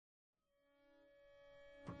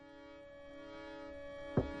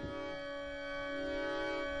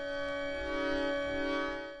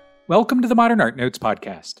Welcome to the Modern Art Notes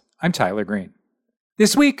podcast. I'm Tyler Green.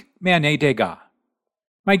 This week, Manet Degas.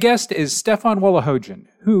 My guest is Stephan Wolohojian,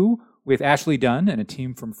 who, with Ashley Dunn and a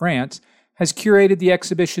team from France, has curated the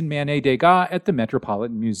exhibition Manet Degas at the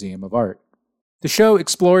Metropolitan Museum of Art. The show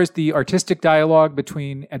explores the artistic dialogue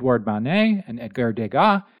between Edouard Manet and Edgar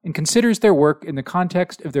Degas and considers their work in the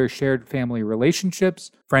context of their shared family relationships,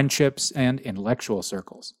 friendships, and intellectual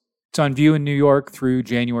circles. It's on view in New York through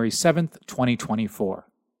January 7th, 2024.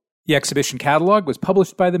 The exhibition catalog was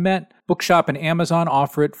published by the Met. Bookshop and Amazon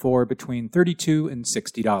offer it for between $32 and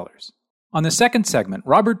 $60. On the second segment,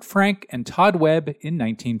 Robert Frank and Todd Webb in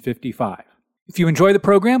 1955. If you enjoy the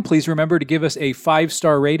program, please remember to give us a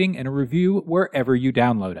 5-star rating and a review wherever you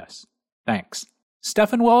download us. Thanks.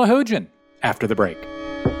 Stephan Wolohojian, after the break.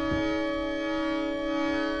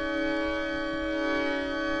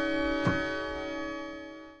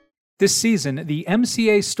 This season, the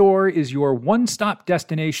MCA store is your one-stop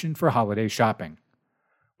destination for holiday shopping.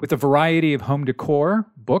 With a variety of home decor,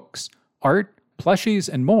 books, art, plushies,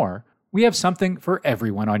 and more, we have something for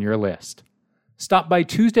everyone on your list. Stop by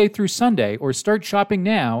Tuesday through Sunday or start shopping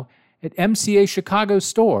now at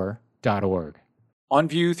mcachicagostore.org. On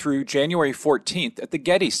view through January 14th at the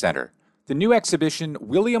Getty Center, the new exhibition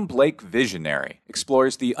William Blake Visionary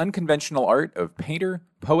explores the unconventional art of painter,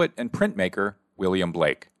 poet, and printmaker William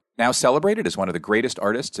Blake. Now celebrated as one of the greatest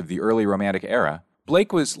artists of the early Romantic era,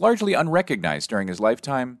 Blake was largely unrecognized during his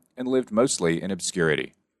lifetime and lived mostly in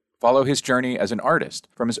obscurity. Follow his journey as an artist,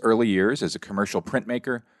 from his early years as a commercial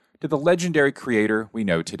printmaker to the legendary creator we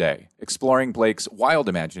know today, exploring Blake's wild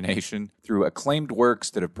imagination through acclaimed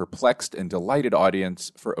works that have perplexed and delighted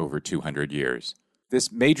audience for over 200 years.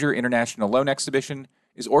 This major international loan exhibition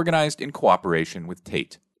is organized in cooperation with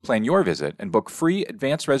Tate. Plan your visit and book free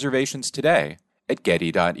advance reservations today at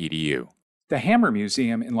getty.edu. The Hammer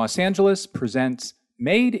Museum in Los Angeles presents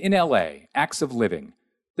Made in LA, Acts of Living,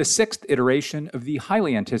 the 6th iteration of the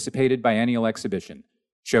highly anticipated biennial exhibition,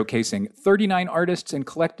 showcasing 39 artists and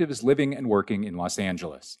collectives living and working in Los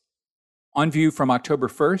Angeles. On view from October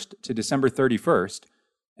 1st to December 31st,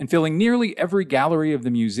 and filling nearly every gallery of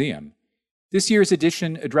the museum, this year's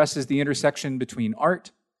edition addresses the intersection between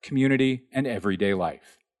art, community, and everyday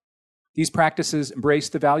life. These practices embrace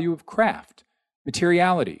the value of craft,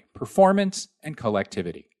 materiality, performance, and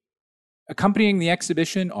collectivity. Accompanying the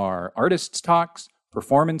exhibition are artists' talks,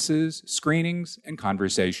 performances, screenings, and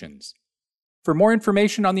conversations. For more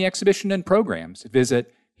information on the exhibition and programs,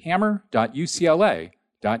 visit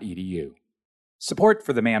hammer.ucla.edu. Support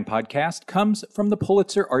for the Man podcast comes from the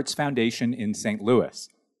Pulitzer Arts Foundation in St. Louis,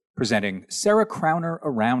 presenting Sarah Crowner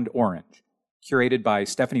Around Orange, curated by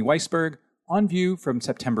Stephanie Weisberg, on view from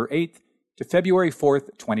September 8th to February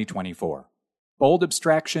 4th, 2024. Bold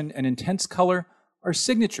abstraction and intense color are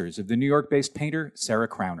signatures of the New York-based painter Sarah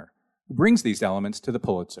Crowner, who brings these elements to the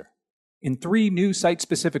Pulitzer. In 3 new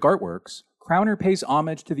site-specific artworks, Crowner pays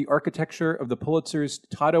homage to the architecture of the Pulitzer's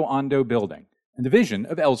Tado Ando building and the vision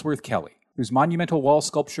of Ellsworth Kelly, whose monumental wall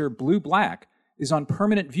sculpture Blue Black is on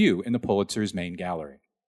permanent view in the Pulitzer's main gallery.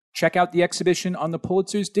 Check out the exhibition on the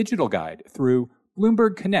Pulitzer's digital guide through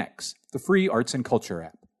Bloomberg Connects, the free arts and culture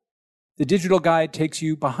app. The digital guide takes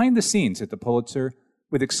you behind the scenes at the Pulitzer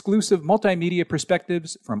with exclusive multimedia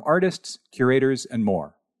perspectives from artists, curators, and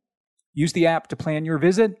more. Use the app to plan your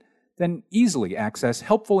visit, then easily access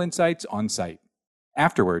helpful insights on site.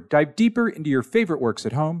 Afterward, dive deeper into your favorite works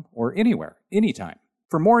at home or anywhere, anytime.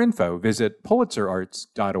 For more info, visit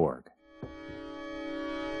pulitzerarts.org.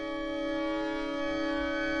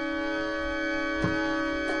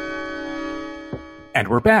 And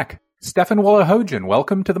we're back. Stephan Wolohojian,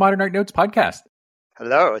 welcome to the Modern Art Notes podcast.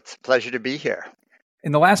 Hello, it's a pleasure to be here.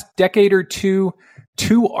 In the last decade or two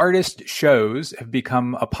artist shows have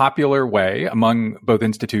become a popular way among both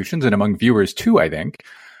institutions and among viewers too, I think,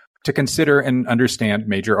 to consider and understand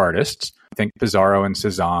major artists. I think Pissarro and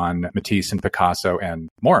Cezanne, Matisse and Picasso, and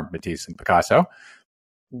more Matisse and Picasso.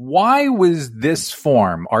 Why was this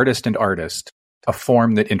form, artist and artist, a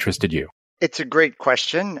form that interested you? It's a great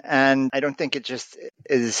question, and I don't think it just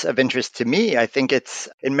is of interest to me. I think it's,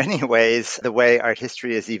 in many ways, the way art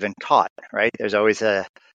history is even taught, right? There's always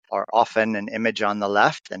or often an image on the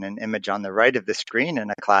left and an image on the right of the screen in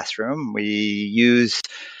a classroom. We use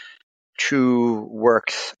true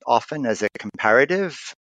works often as a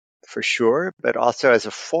comparative, for sure, but also as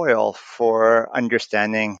a foil for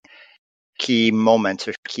understanding key moments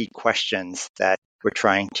or key questions that we're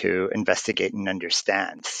trying to investigate and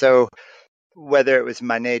understand. So whether it was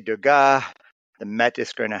Manet, Degas, the Met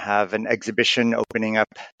is going to have an exhibition opening up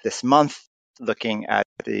this month looking at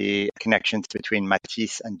the connections between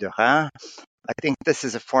Matisse and Derain. I think this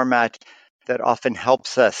is a format that often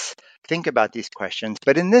helps us think about these questions.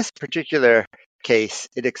 But in this particular case,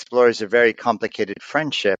 it explores a very complicated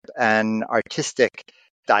friendship and artistic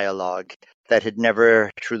dialogue that had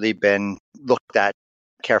never truly been looked at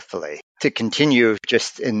carefully. To continue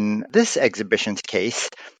just in this exhibition's case,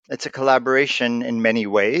 it's a collaboration in many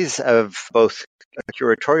ways of both a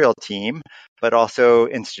curatorial team, but also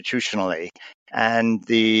institutionally. And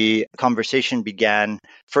the conversation began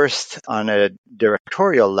first on a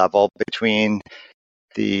directorial level between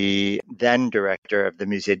the then director of the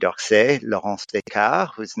Musée d'Orsay, Laurence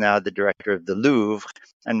Descartes, who's now the director of the Louvre,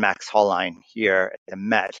 and Max Hollein here at the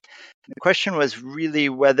Met. The question was really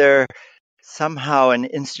whether somehow an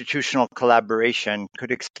institutional collaboration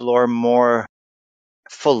could explore more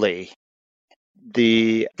fully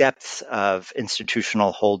the depths of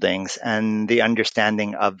institutional holdings and the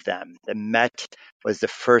understanding of them. The Met was the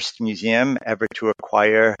first museum ever to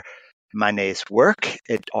acquire Manet's work.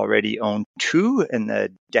 It already owned two in the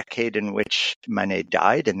decade in which Manet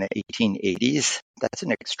died in the 1880s. That's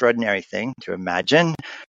an extraordinary thing to imagine.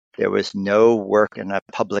 There was no work in a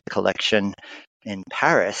public collection in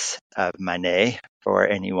Paris of Manet for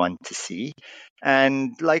anyone to see.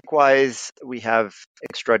 And likewise, we have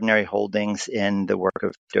extraordinary holdings in the work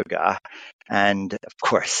of Degas. And of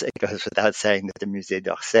course, it goes without saying that the Musée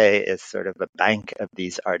d'Orsay is sort of a bank of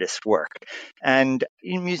these artists' work. And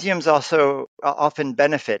museums also often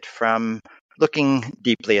benefit from looking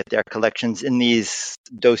deeply at their collections in these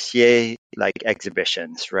dossier-like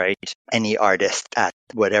exhibitions, right? Any artist at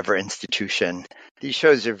whatever institution. These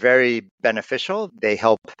shows are very beneficial. They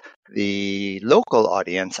help the local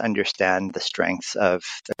audience understand the strengths of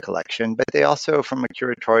the collection, but they also, from a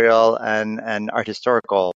curatorial and art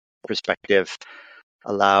historical perspective,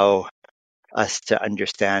 allow us to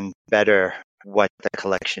understand better what the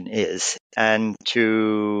collection is, and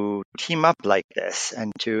to team up like this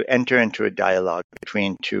and to enter into a dialogue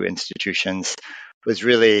between two institutions was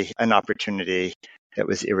really an opportunity that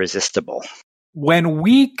was irresistible. When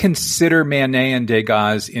we consider Manet and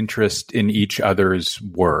Degas' interest in each other's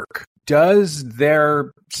work, does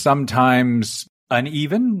their sometimes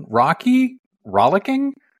uneven, rocky,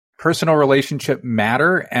 rollicking personal relationship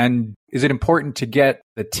matter? And is it important to get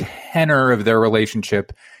the tenor of their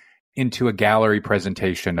relationship into a gallery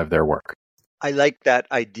presentation of their work? I like that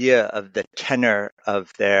idea of the tenor of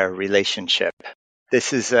their relationship.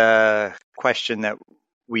 This is a question that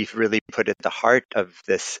we've really put at the heart of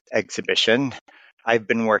this exhibition. I've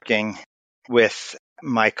been working with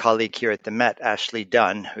my colleague here at the Met, Ashley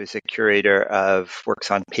Dunn, who's a curator of works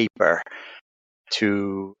on paper,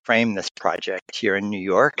 to frame this project here in New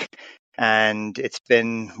York. And it's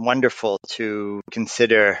been wonderful to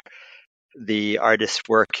consider the artist's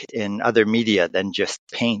work in other media than just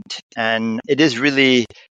paint. And it is really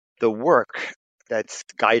the work that's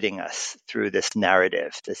guiding us through this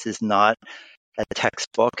narrative. This is not a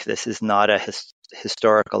textbook. This is not a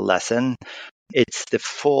historical lesson. It's the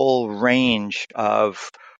full range of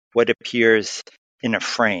what appears in a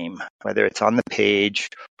frame, whether it's on the page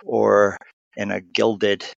or in a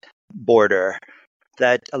gilded border,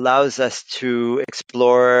 that allows us to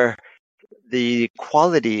explore the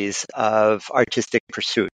qualities of artistic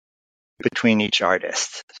pursuit between each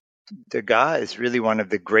artist. Degas is really one of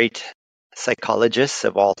the great psychologists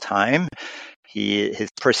of all time. His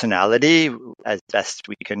personality, as best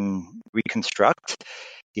we can reconstruct,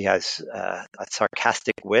 he has a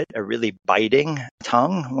sarcastic wit, a really biting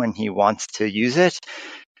tongue when he wants to use it.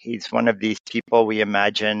 He's one of these people we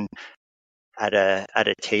imagine at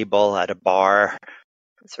a table, at a bar,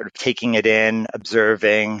 sort of taking it in,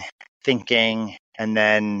 observing, thinking, and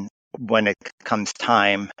then when it comes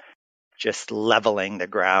time, just leveling the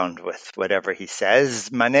ground with whatever he says.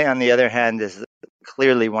 Manet, on the other hand, is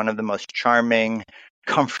clearly one of the most charming,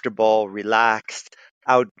 comfortable, relaxed,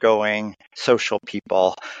 outgoing, social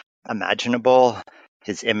people imaginable.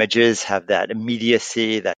 His images have that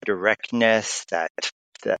immediacy, that directness, that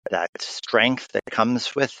strength that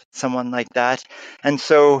comes with someone like that. And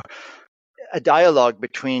so a dialogue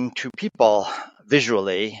between two people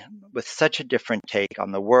visually with such a different take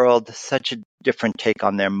on the world, such a different take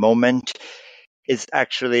on their moment, is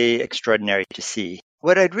actually extraordinary to see.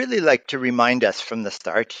 What I'd really like to remind us from the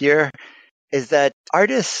start here is that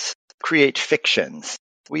artists create fictions.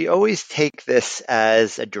 We always take this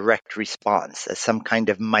as a direct response, as some kind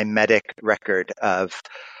of mimetic record of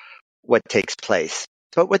what takes place.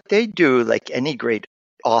 But what they do, like any great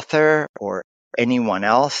author or anyone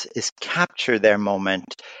else, is capture their moment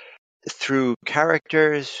through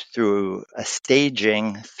characters, through a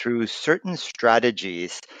staging, through certain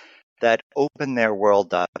strategies that open their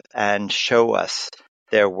world up and show us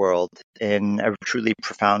their world in a truly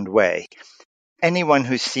profound way. Anyone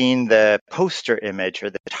who's seen the poster image or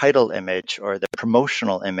the title image or the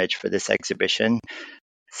promotional image for this exhibition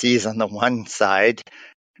sees on the one side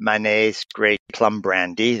Manet's great plum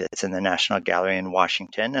brandy that's in the National Gallery in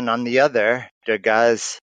Washington, and on the other,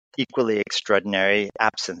 Degas' equally extraordinary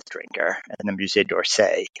absinthe drinker in the Musée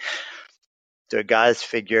d'Orsay. Degas'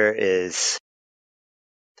 figure is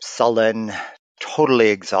sullen, totally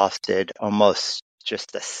exhausted, almost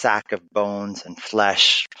just a sack of bones and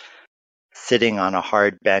flesh, sitting on a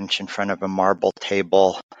hard bench in front of a marble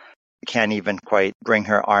table, can't even quite bring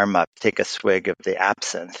her arm up, take a swig of the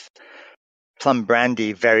absinthe. Plum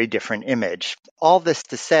brandy, very different image. All this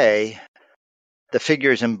to say, the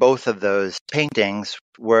figures in both of those paintings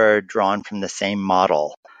were drawn from the same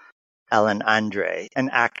model, Ellen Andre, an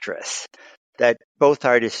actress that both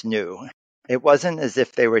artists knew. It wasn't as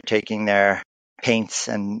if they were taking their paints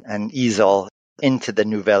and easel into the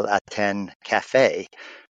Nouvelle Athènes cafe.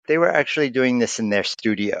 They were actually doing this in their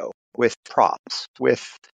studio with props,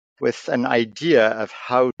 with an idea of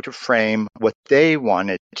how to frame what they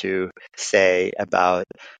wanted to say about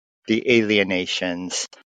the alienations,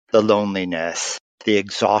 the loneliness, the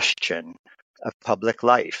exhaustion of public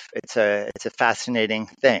life. It's a fascinating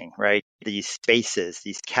thing, right? These spaces,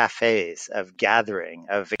 these cafes of gathering,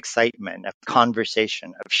 of excitement, of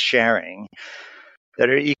conversation, of sharing that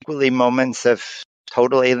are equally moments of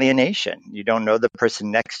total alienation. You don't know the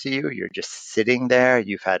person next to you. You're just sitting there.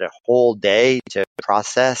 You've had a whole day to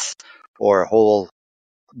process or a whole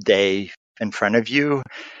day in front of you.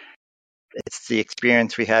 It's the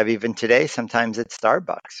experience we have even today. Sometimes at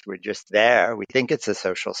Starbucks, we're just there. We think it's a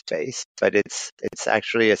social space, but it's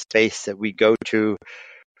actually a space that we go to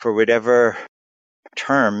for whatever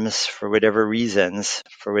terms, for whatever reasons,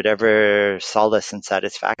 for whatever solace and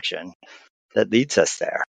satisfaction that leads us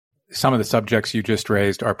there. Some of the subjects you just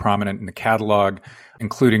raised are prominent in the catalog,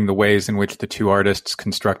 including the ways in which the two artists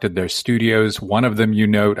constructed their studios. One of them you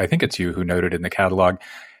note, I think it's you who noted in the catalog,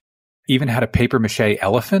 even had a papier-mâché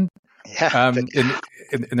elephant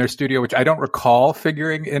in their studio, which I don't recall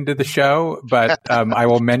figuring into the show, but I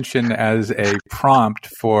will mention as a prompt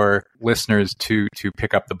for listeners to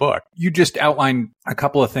pick up the book. You just outlined a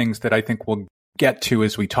couple of things that I think we'll get to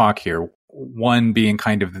as we talk here. One being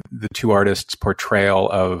kind of the two artists' portrayal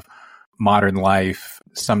of modern life,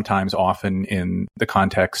 sometimes often in the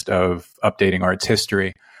context of updating art's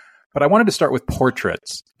history. But I wanted to start with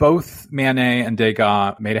portraits. Both Manet and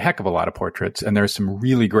Degas made a heck of a lot of portraits, and there's some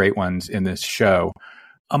really great ones in this show.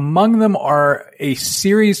 Among them are a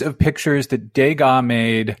series of pictures that Degas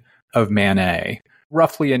made of Manet,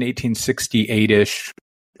 roughly in 1868-ish,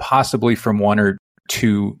 possibly from one or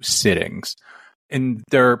two sittings. And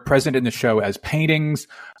they're present in the show as paintings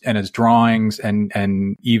and as drawings and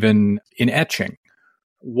even in etching.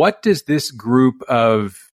 What does this group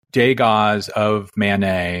of Degas of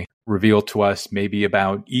Manet reveal to us maybe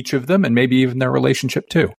about each of them and maybe even their relationship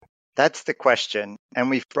too? That's the question. And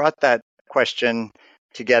we've brought that question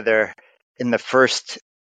together in the first,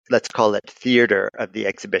 let's call it theater of the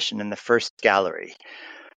exhibition, in the first gallery.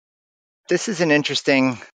 This is an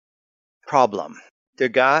interesting problem.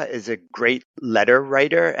 Degas is a great letter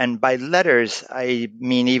writer, and by letters, I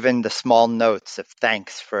mean even the small notes of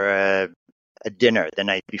thanks for a dinner the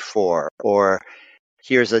night before, or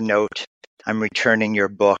here's a note, I'm returning your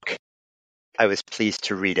book, I was pleased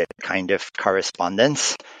to read it, kind of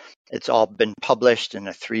correspondence. It's all been published in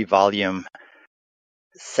a 3-volume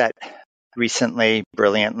set recently,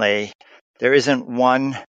 brilliantly. There isn't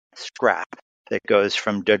one scrap that goes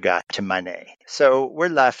from Degas to Manet. So we're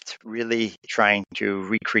left really trying to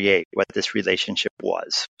recreate what this relationship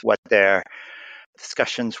was, what their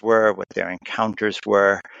discussions were, what their encounters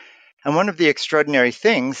were. And one of the extraordinary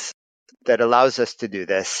things that allows us to do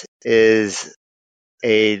this is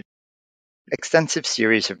an extensive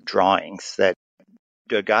series of drawings that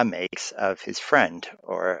Degas makes of his friend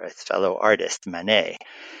or his fellow artist, Manet.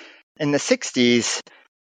 In the 60s,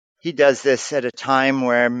 he does this at a time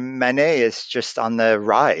where Manet is just on the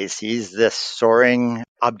rise. He's this soaring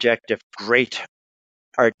object of great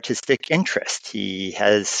artistic interest. He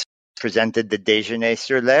has presented the Déjeuner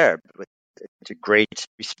sur l'herbe with a great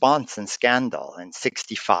response and scandal. In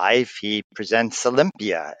 65, he presents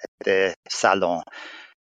Olympia at the Salon.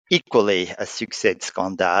 Equally a succès de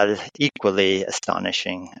scandale, equally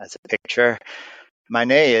astonishing as a picture.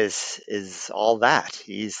 Manet is all that.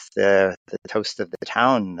 He's the toast of the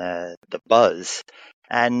town, the buzz.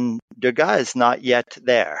 And Degas is not yet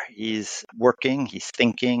there. He's working, he's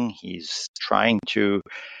thinking, he's trying to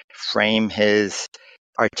frame his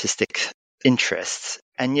artistic interests.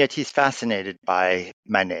 And yet he's fascinated by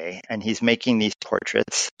Manet, and he's making these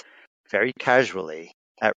portraits very casually.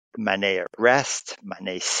 Manet at rest,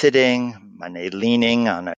 Manet sitting, Manet leaning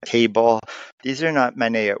on a table. These are not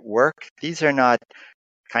Manet at work. These are not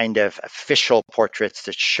kind of official portraits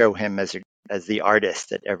that show him as the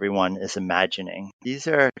artist that everyone is imagining. These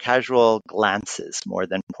are casual glances more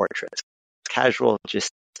than portraits, casual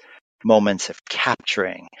just moments of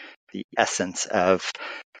capturing the essence of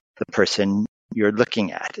the person you're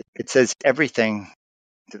looking at. It says everything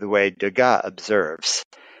to the way Degas observes.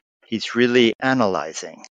 He's really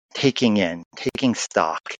analyzing, taking in, taking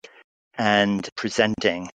stock, and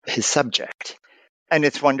presenting his subject. And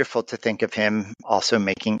it's wonderful to think of him also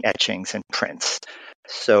making etchings and prints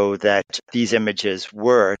so that these images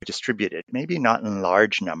were distributed, maybe not in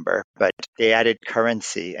large number, but they added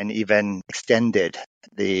currency and even extended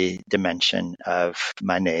the dimension of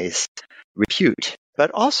Manet's repute.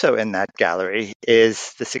 But also in that gallery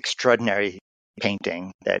is this extraordinary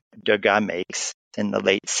painting that Degas makes in the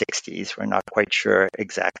late 60s. We're not quite sure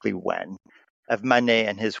exactly when, of Manet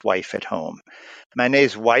and his wife at home.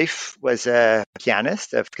 Manet's wife was a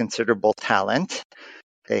pianist of considerable talent.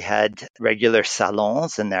 They had regular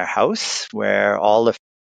salons in their house where all of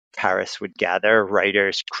Paris would gather,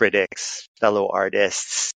 writers, critics, fellow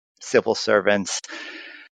artists, civil servants,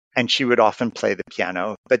 and she would often play the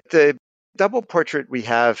piano. But the double portrait we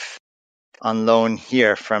have on loan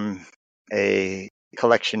here from a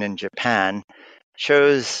collection in Japan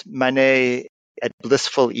shows Manet at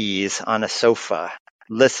blissful ease on a sofa,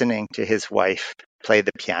 listening to his wife play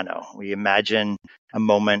the piano. We imagine a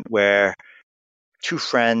moment where two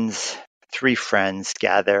friends, three friends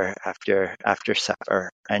gather after supper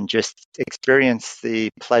and just experience the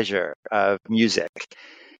pleasure of music.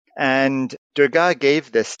 And Degas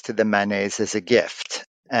gave this to the Manets as a gift.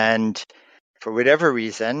 And for whatever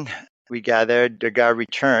reason, we gathered Degas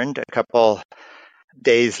returned a couple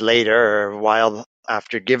days later or a while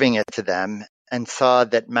after giving it to them and saw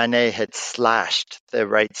that Manet had slashed the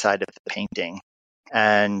right side of the painting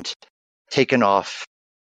and taken off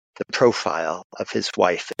the profile of his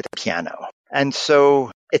wife at the piano. And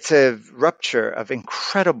so it's a rupture of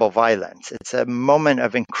incredible violence. It's a moment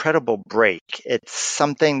of incredible break. It's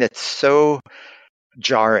something that's so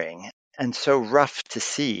jarring and so rough to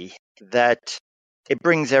see that it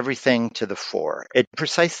brings everything to the fore. It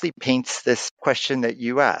precisely paints this question that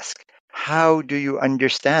you ask. How do you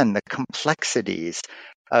understand the complexities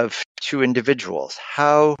of two individuals?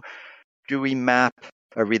 How do we map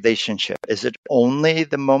a relationship? Is it only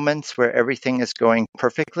the moments where everything is going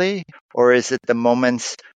perfectly, or is it the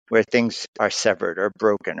moments where things are severed or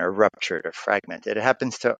broken or ruptured or fragmented? It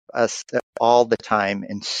happens to us all the time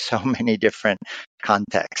in so many different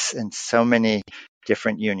contexts, in so many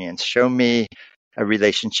different unions. Show me a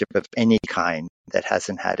relationship of any kind that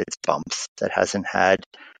hasn't had its bumps, that hasn't had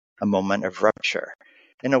a moment of rupture.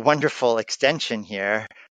 In a wonderful extension here,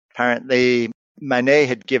 apparently Manet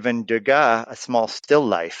had given Degas a small still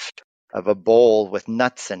life of a bowl with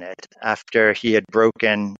nuts in it after he had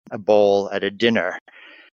broken a bowl at a dinner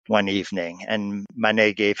one evening. And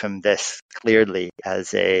Manet gave him this clearly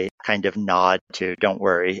as a kind of nod to, don't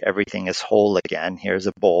worry, everything is whole again. Here's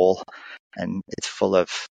a bowl and it's full of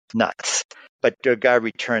nuts. But Degas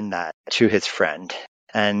returned that to his friend,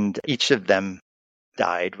 and each of them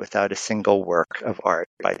died without a single work of art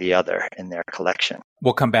by the other in their collection.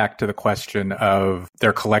 We'll come back to the question of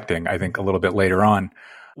their collecting, I think, a little bit later on.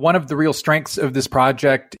 One of the real strengths of this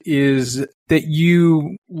project is that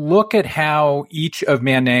you look at how each of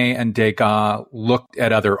Manet and Degas looked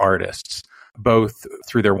at other artists, both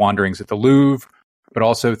through their wanderings at the Louvre, but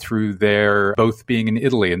also through their both being in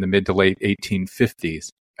Italy in the mid to late 1850s.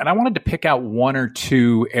 And I wanted to pick out one or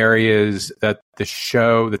two areas that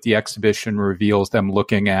the exhibition reveals them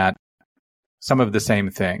looking at some of the same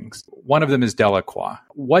things. One of them is Delacroix.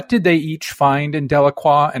 What did they each find in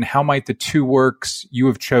Delacroix, and how might the two works you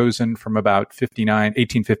have chosen from about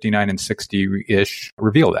 1859 and 60-ish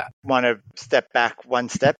reveal that? I want to step back one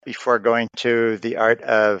step before going to the art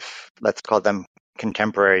of, let's call them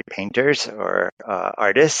contemporary painters or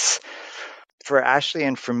artists. For Ashley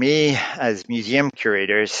and for me as museum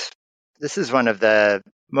curators, this is one of the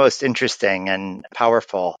most interesting and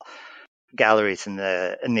powerful galleries in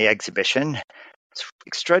the exhibition. It's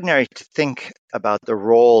extraordinary to think about the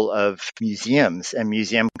role of museums and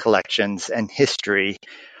museum collections and history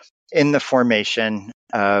in the formation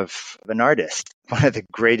of an artist. One of the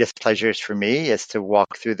greatest pleasures for me is to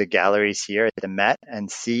walk through the galleries here at the Met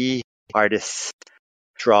and see artists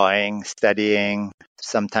drawing, studying,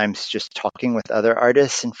 sometimes just talking with other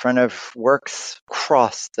artists in front of works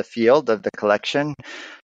across the field of the collection.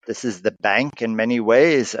 This is the bank in many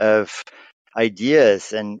ways of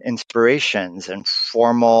ideas and inspirations and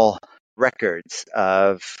formal records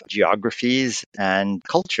of geographies and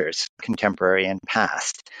cultures, contemporary and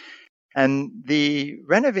past. And the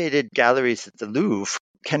renovated galleries at the Louvre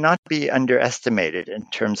cannot be underestimated in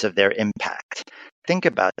terms of their impact. Think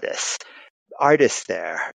about this. Artists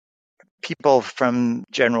there, people from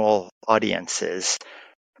general audiences.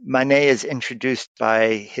 Manet is introduced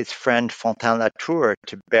by his friend Fontaine-Latour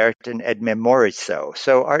to Berthe and Edmé Morisot.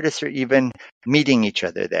 So artists are even meeting each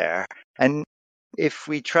other there. And if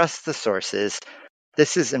we trust the sources,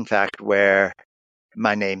 this is in fact where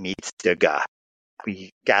Manet meets Degas.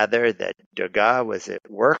 We gather that Degas was at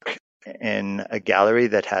work in a gallery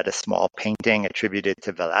that had a small painting attributed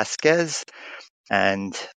to Velázquez,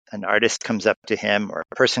 and an artist comes up to him, or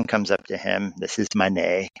a person comes up to him, this is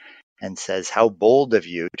Manet, and says, "How bold of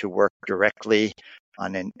you to work directly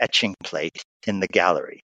on an etching plate in the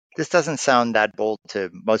gallery." This doesn't sound that bold to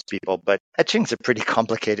most people, but etching's a pretty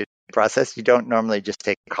complicated process. You don't normally just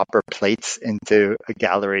take copper plates into a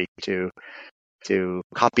gallery to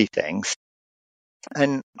copy things.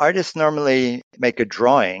 And artists normally make a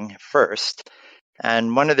drawing first.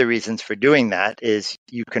 And one of the reasons for doing that is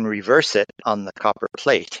you can reverse it on the copper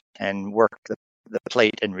plate and work the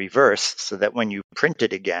plate in reverse so that when you print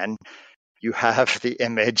it again, you have the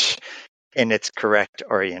image in its correct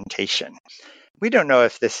orientation. We don't know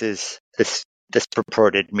if this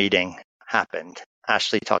purported meeting happened.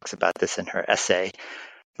 Ashley talks about this in her essay.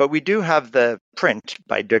 But we do have the print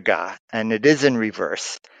by Degas, and it is in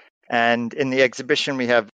reverse. And in the exhibition, we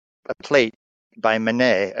have a plate by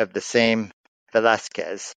Manet of the same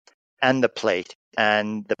Velázquez and the plate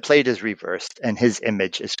is reversed and his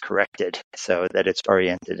image is corrected so that it's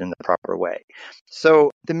oriented in the proper way.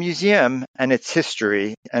 So the museum and its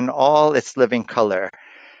history and all its living color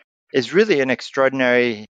is really an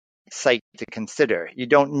extraordinary site to consider. You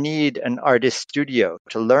don't need an artist studio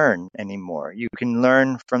to learn anymore. You can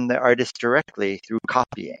learn from the artist directly through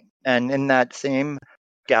copying. And in that same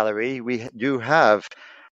gallery, we do have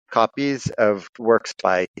copies of works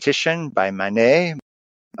by Titian, by Manet,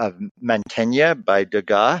 of Mantegna, by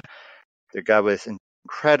Degas. Degas was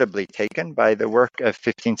incredibly taken by the work of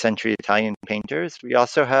 15th century Italian painters. We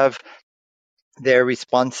also have their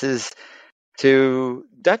responses to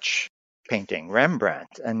Dutch painting,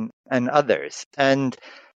 Rembrandt and others. And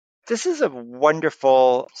this is a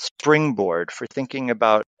wonderful springboard for thinking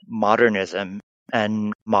about modernism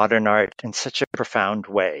and modern art in such a profound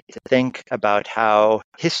way, to think about how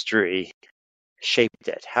history shaped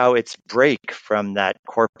it, how its break from that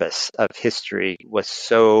corpus of history was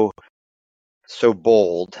so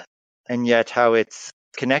bold, and yet how its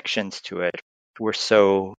connections to it were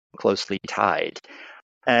so closely tied.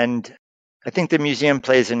 And I think the museum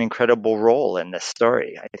plays an incredible role in this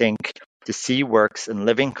story. I think to see works in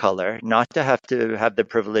living color, not to have the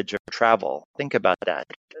privilege of travel. Think about that.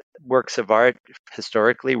 Works of art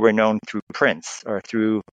historically were known through prints or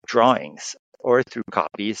through drawings or through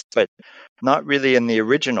copies, but not really in the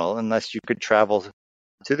original unless you could travel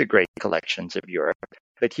to the great collections of Europe.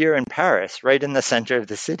 But here in Paris, right in the center of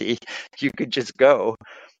the city, you could just go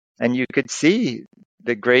and you could see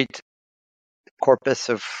the great corpus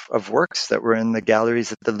of works that were in the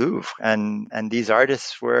galleries at the Louvre. And these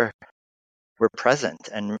artists were present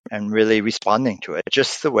and really responding to it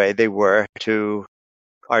just the way they were to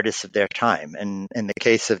artists of their time. And in the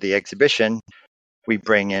case of the exhibition, we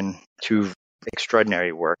bring in two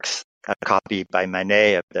extraordinary works, a copy by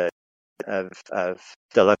Manet of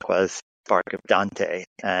Delacroix's Bark of Dante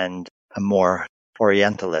and a more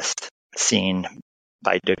Orientalist scene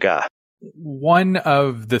by Degas. One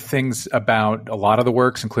of the things about a lot of the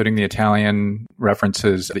works, including the Italian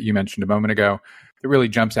references that you mentioned a moment ago, that really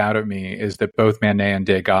jumps out at me is that both Manet and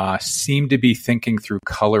Degas seem to be thinking through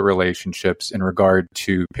color relationships in regard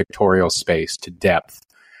to pictorial space, to depth,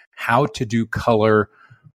 how to do color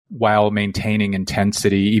while maintaining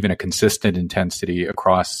intensity, even a consistent intensity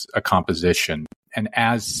across a composition. And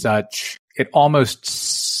as such, it almost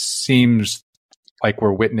seems like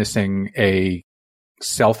we're witnessing a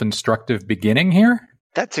self-instructive beginning here?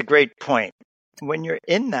 That's a great point. When you're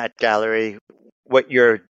in that gallery, what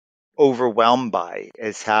you're overwhelmed by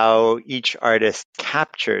is how each artist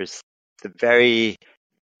captures the very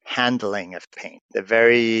handling of paint, the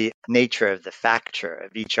very nature of the facture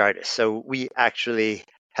of each artist. So we actually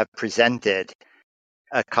have presented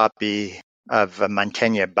a copy of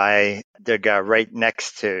Mantegna by Degas right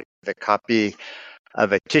next to the copy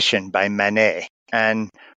of a Titian by Manet. And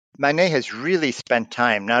Manet has really spent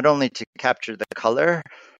time not only to capture the color,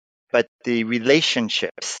 but the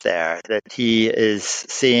relationships there that he is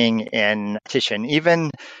seeing in Titian,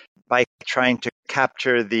 even by trying to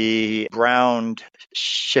capture the browned,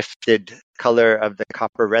 shifted color of the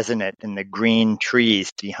copper resonant in the green trees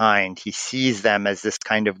behind. He sees them as this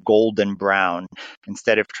kind of golden brown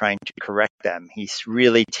instead of trying to correct them. He's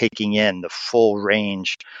really taking in the full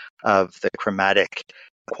range of the chromatic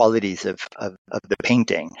qualities of the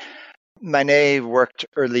painting. Manet worked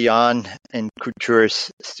early on in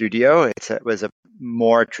Couture's studio. It was a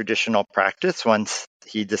more traditional practice once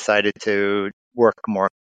he decided to work more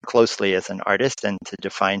closely as an artist and to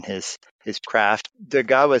define his craft.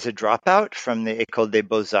 Degas was a dropout from the École des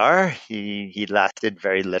Beaux-Arts. He lasted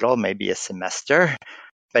very little, maybe a semester,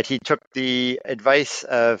 but he took the advice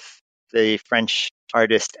of the French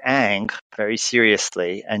artist Ingres very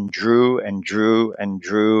seriously and drew and drew and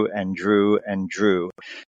drew and drew and drew.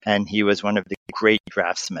 And he was one of the great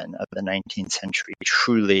draftsmen of the 19th century,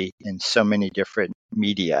 truly in so many different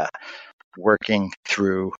media, working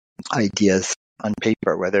through ideas on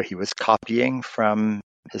paper, whether he was copying from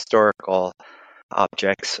historical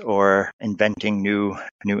objects or inventing new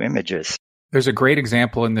images. There's a great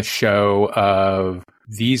example in the show of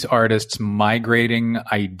these artists migrating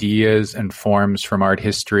ideas and forms from art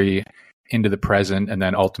history into the present and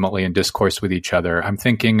then ultimately in discourse with each other. I'm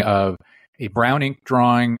thinking of a brown ink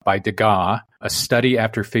drawing by Degas, a study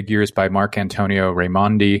after figures by Marc-Antonio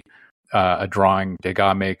Raimondi, a drawing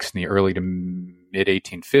Degas makes in the early to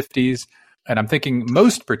mid-1850s. And I'm thinking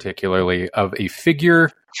most particularly of a figure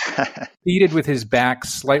seated with his back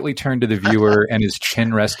slightly turned to the viewer and his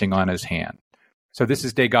chin resting on his hand. So this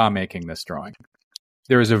is Degas making this drawing.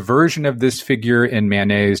 There is a version of this figure in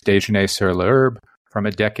Manet's Déjeuner sur l'herbe from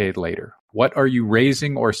a decade later. What are you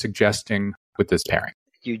raising or suggesting with this pairing?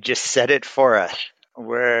 You just said it for us.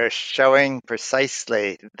 We're showing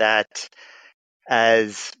precisely that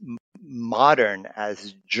as modern,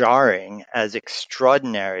 as jarring, as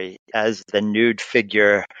extraordinary as the nude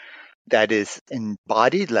figure that is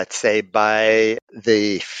embodied, let's say, by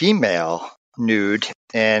the female nude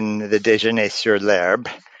in the Déjeuner sur l'herbe,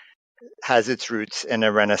 has its roots in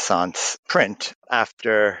a Renaissance print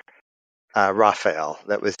after Raphael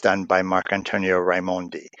that was done by Marc-Antonio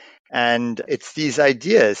Raimondi. And it's these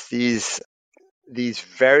ideas, these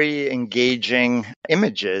very engaging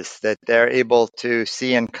images that they're able to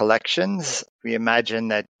see in collections. We imagine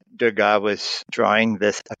that Degas was drawing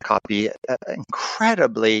this, a copy, an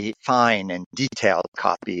incredibly fine and detailed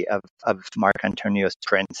copy of Marc-Antonio's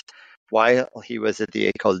prints while he was at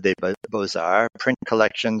the École des Beaux-Arts. Print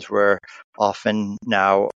collections were often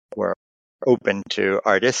now were open to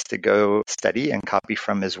artists to go study and copy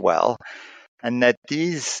from as well. And that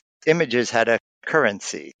these images had a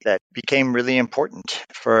currency that became really important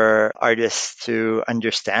for artists to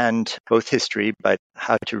understand both history, but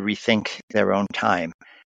how to rethink their own time.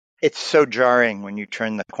 It's so jarring when you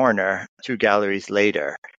turn the corner 2 galleries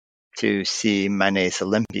later to see Manet's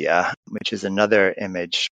Olympia, which is another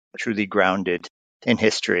image truly grounded in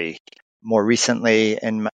history. More recently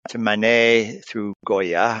to Manet through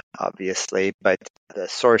Goya, obviously, but the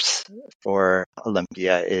source for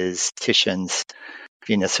Olympia is Titian's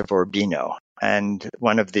Venus of Urbino. And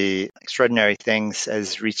one of the extraordinary things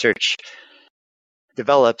as research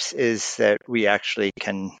develops is that we actually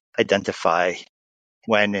can identify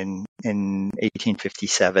when in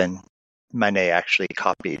 1857 Manet actually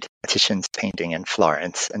copied Titian's painting in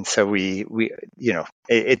Florence. And so we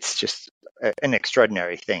it's just an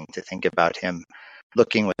extraordinary thing to think about him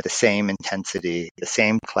looking with the same intensity, the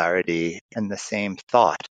same clarity, and the same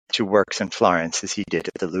thought to works in Florence as he did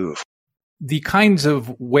at the Louvre. The kinds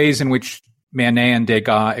of ways in which Manet and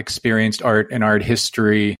Degas experienced art and art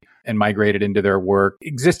history and migrated into their work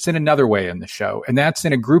exists in another way in the show. And that's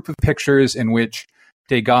in a group of pictures in which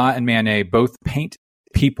Degas and Manet both paint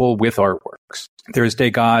people with artworks. There's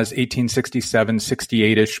Degas'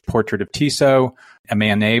 1867-68-ish portrait of Tissot, a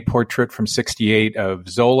Manet portrait from 68 of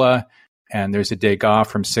Zola, and there's a Degas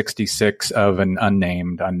from 66 of an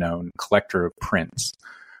unknown collector of prints.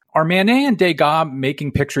 Are Manet and Degas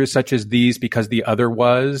making pictures such as these because the other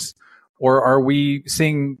was, or are we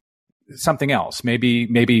seeing something else?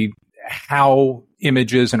 Maybe how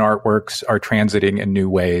images and artworks are transiting in new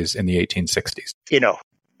ways in the 1860s.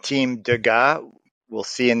 Team Degas, we'll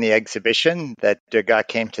see in the exhibition that Degas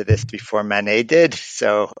came to this before Manet did.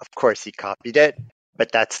 So, of course, he copied it.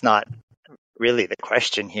 But that's not really the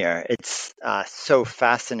question here. It's so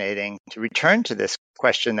fascinating to return to this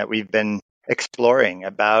question that we've been exploring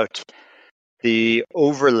about the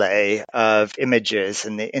overlay of images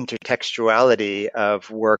and the intertextuality of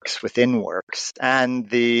works within works and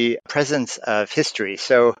the presence of history.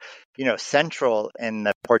 So central in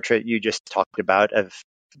the portrait you just talked about of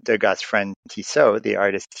Degas' friend Tissot, the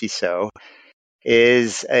artist Tissot,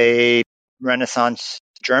 is a Renaissance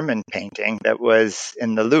German painting that was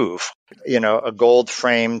in the Louvre, a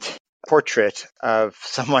gold-framed portrait of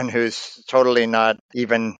someone who's totally not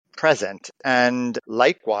even present. And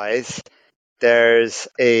likewise, there's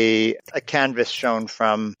a canvas shown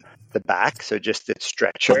from the back, so just its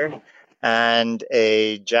stretcher, and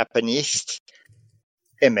a Japanese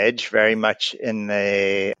image, very much in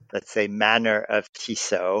the, let's say, manner of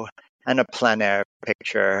Tissot, and a plein air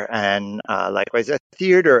picture, and likewise a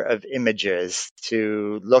theater of images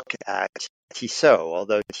to look at Tissot.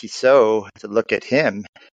 Although Tissot, to look at him,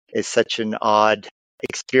 is such an odd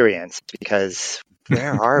experience because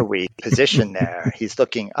where are we positioned there? He's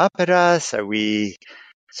looking up at us. Are we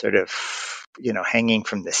sort of, hanging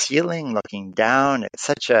from the ceiling, looking down? It's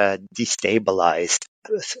such a destabilized,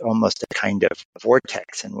 almost a kind of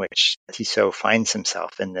vortex in which Tissot finds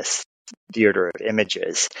himself in this theater of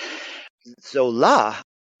images. Zola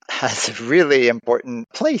has a really important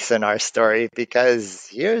place in our story because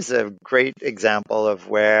here's a great example of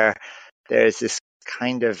where there's this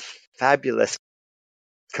kind of fabulous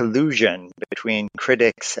collusion between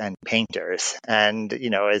critics and painters. And,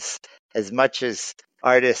 as much as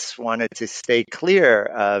artists wanted to stay clear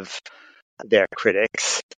of their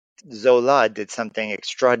critics, Zola did something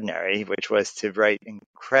extraordinary, which was to write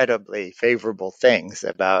incredibly favorable things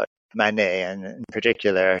about Manet, and in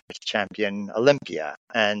particular, champion Olympia.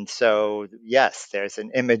 And so, yes, there's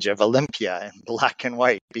an image of Olympia in black and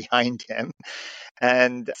white behind him.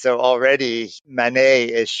 And so already Manet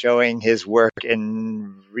is showing his work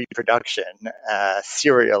in reproduction,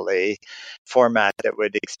 serially, format that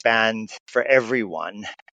would expand for everyone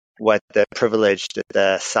what the privileged at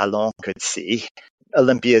the Salon could see.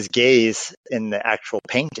 Olympia's gaze in the actual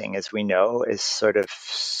painting, as we know, is sort of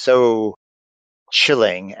so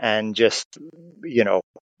chilling and just,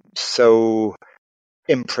 so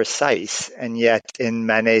imprecise. And yet in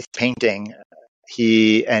Manet's painting,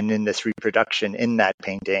 and in this reproduction in that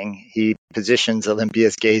painting, he positions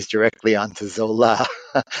Olympia's gaze directly onto Zola,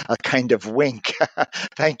 a kind of wink.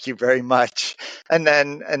 Thank you very much. And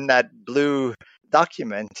then in that blue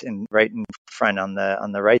document right in front on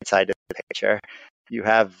the right side of the picture, you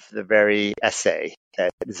have the very essay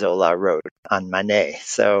that Zola wrote on Manet.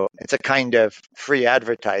 So it's a kind of free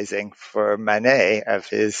advertising for Manet of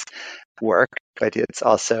his work, but it's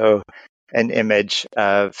also an image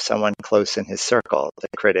of someone close in his circle, the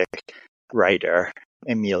critic, writer,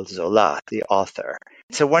 Émile Zola, the author.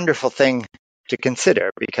 It's a wonderful thing to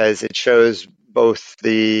consider because it shows both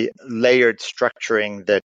the layered structuring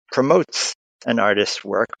that promotes an artist's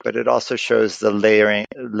work, but it also shows the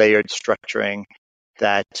layered structuring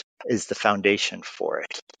that is the foundation for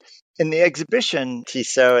it. In the exhibition,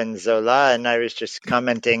 Tissot and Zola, and I was just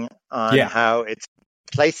commenting on how its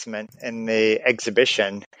placement in the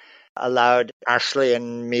exhibition allowed Ashley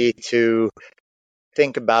and me to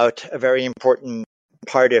think about a very important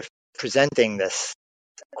part of presenting this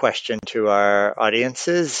question to our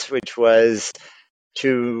audiences, which was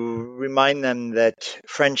to remind them that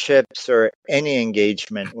friendships or any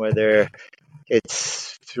engagement, whether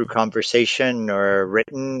it's through conversation or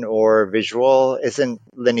written or visual, isn't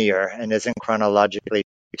linear and isn't chronologically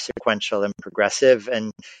sequential and progressive.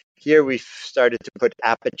 And here we've started to put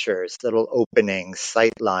apertures, little openings,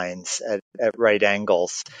 sight lines at right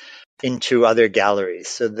angles into other galleries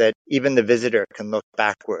so that even the visitor can look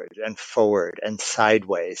backward and forward and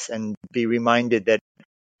sideways and be reminded that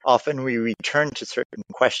often we return to certain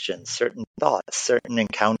questions, certain thoughts, certain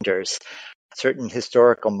encounters, certain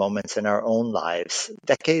historical moments in our own lives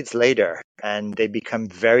decades later, and they become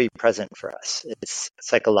very present for us. It's a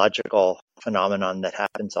psychological phenomenon that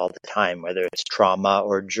happens all the time, whether it's trauma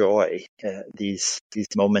or joy. These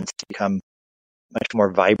moments become much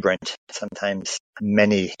more vibrant, sometimes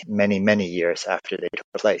many, many, many years after they took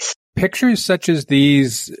place. Pictures such as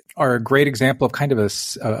these are a great example of kind of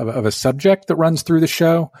a subject that runs through the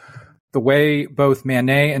show. The way both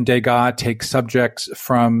Manet and Degas take subjects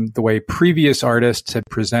from the way previous artists had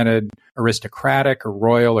presented aristocratic or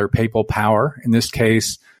royal or papal power, in this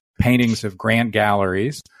case, paintings of grand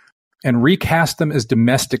galleries, and recast them as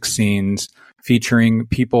domestic scenes featuring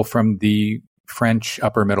people from the French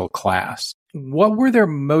upper middle class. What were their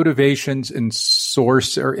motivations and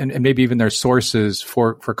and maybe even their sources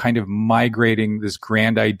for kind of migrating this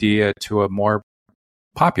grand idea to a more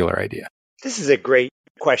popular idea? This is a great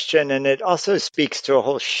question, and it also speaks to a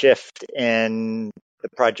whole shift in the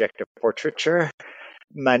project of portraiture.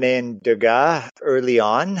 Manet and Degas early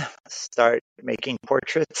on start making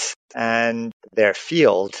portraits, and their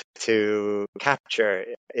field to capture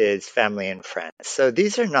is family and friends. So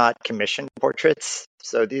these are not commissioned portraits.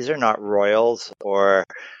 So these are not royals or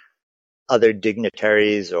other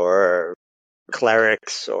dignitaries or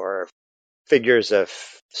clerics or figures of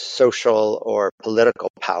social or political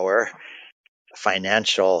power,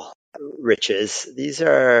 financial riches. These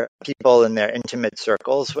are people in their intimate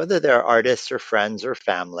circles, whether they're artists or friends or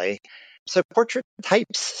family. So portrait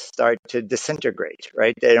types start to disintegrate,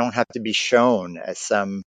 right? They don't have to be shown as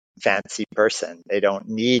some fancy person. They don't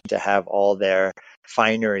need to have all their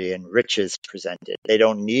finery and riches presented. They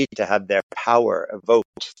don't need to have their power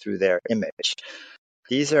evoked through their image.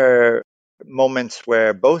 These are moments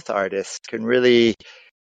where both artists can really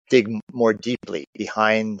dig more deeply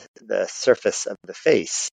behind the surface of the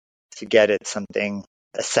face to get at something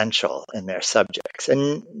essential in their subjects.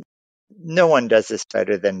 And no one does this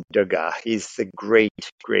better than Degas. He's the great,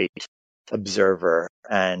 great observer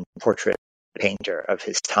and portrait painter of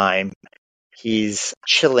his time. He's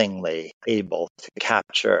chillingly able to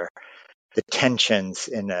capture the tensions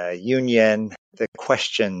in a union, the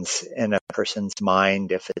questions in a person's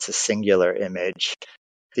mind if it's a singular image,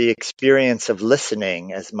 the experience of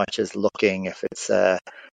listening as much as looking if it's a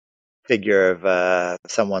figure of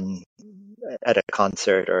someone at a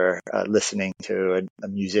concert or listening to a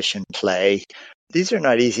musician play. These are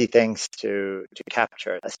not easy things to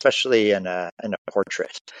capture, especially in a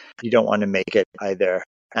portrait. You don't want to make it either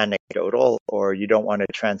anecdotal or you don't want to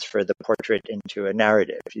transfer the portrait into a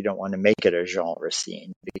narrative. You don't want to make it a genre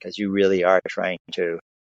scene because you really are trying to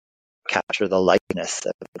capture the likeness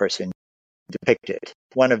of the person depicted.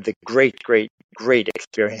 One of the great, great, great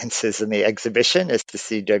experiences in the exhibition is to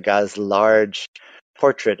see Degas' large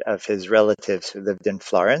portrait of his relatives who lived in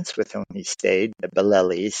Florence with whom he stayed, the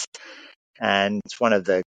Bellellis. And it's one of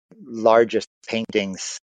the largest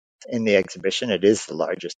paintings in the exhibition. It is the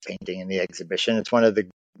largest painting in the exhibition. It's one of the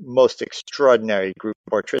most extraordinary group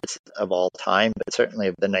portraits of all time, but certainly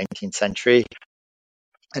of the 19th century.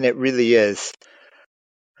 And it really is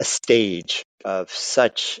a stage of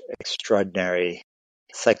such extraordinary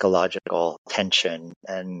psychological tension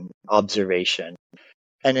and observation.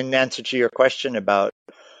 And in answer to your question about,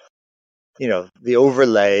 the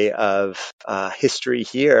overlay of history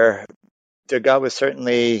here, Degas was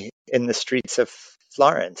certainly in the streets of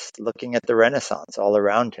Florence, looking at the Renaissance all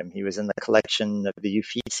around him. He was in the collection of the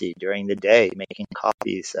Uffizi during the day, making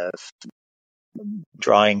copies of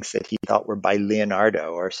drawings that he thought were by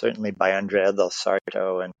Leonardo or certainly by Andrea del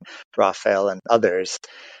Sarto and Raphael and others.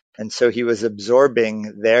 And so he was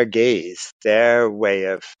absorbing their gaze, their way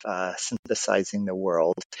of synthesizing the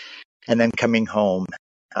world, and then coming home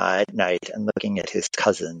at night and looking at his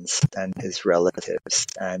cousins and his relatives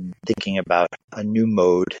and thinking about a new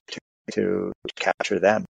mode to capture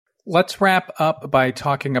them. Let's wrap up by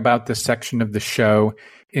talking about the section of the show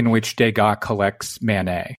in which Degas collects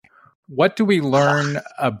Manet. What do we learn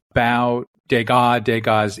about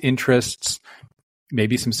Degas' interests,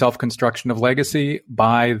 maybe some self-construction of legacy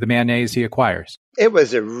by the Manets he acquires? It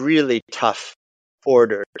was a really tough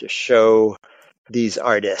order to show these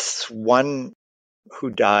artists. One who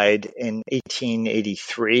died in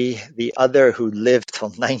 1883, the other who lived till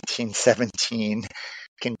 1917,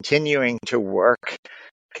 continuing to work,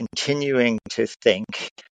 continuing to think.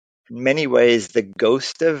 In many ways, the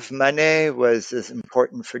ghost of Manet was as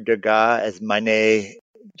important for Degas as Manet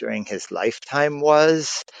during his lifetime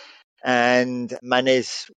was. And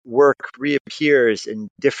Manet's work reappears in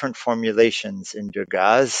different formulations in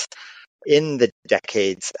Degas in the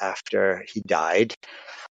decades after he died.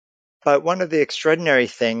 But one of the extraordinary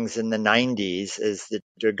things in the 90s is that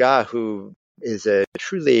Degas, who is a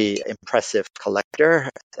truly impressive collector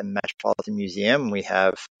at the Metropolitan Museum, we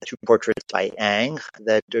have two portraits by Ingres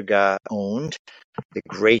that Degas owned. The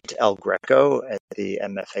great El Greco at the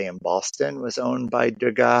MFA in Boston was owned by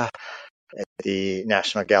Degas. At the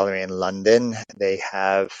National Gallery in London, they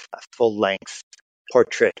have a full-length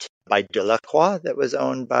portrait by Delacroix that was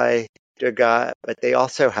owned by Degas, but they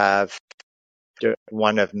also have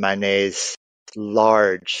one of Manet's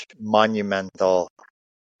large monumental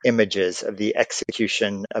images of the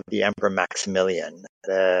execution of the Emperor Maximilian,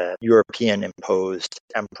 the European imposed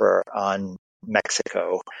emperor on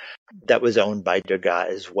Mexico, that was owned by Degas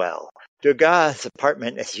as well. Degas'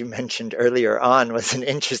 apartment, as you mentioned earlier on, was an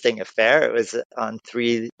interesting affair. It was on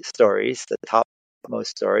 3 stories. The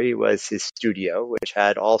topmost story was his studio, which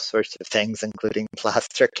had all sorts of things, including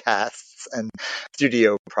plaster casts and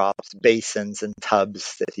studio props, basins and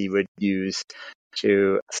tubs that he would use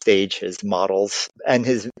to stage his models. And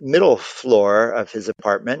his middle floor of his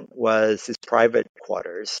apartment was his private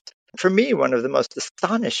quarters. For me, one of the most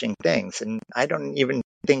astonishing things, and I don't even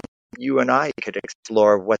think you and I could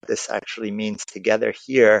explore what this actually means together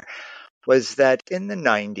here, was that in the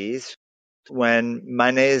 90s, when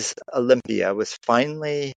Manet's Olympia was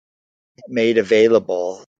finally made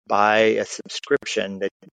available by a subscription that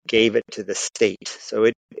gave it to the state. So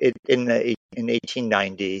in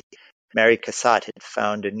 1890, Mary Cassatt had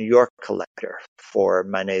found a New York collector for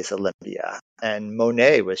Manet's Olympia. And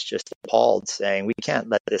Monet was just appalled, saying, we can't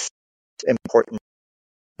let this important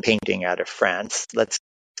painting out of France. Let's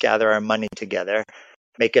gather our money together,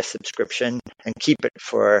 make a subscription, and keep it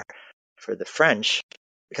for the French.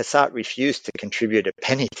 Cassatt refused to contribute a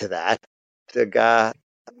penny to that. Degas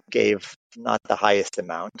gave not the highest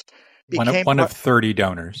amount. One of 30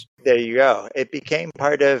 donors. There you go. It became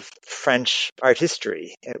part of French art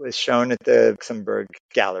history. It was shown at the Luxembourg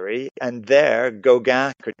Gallery, and there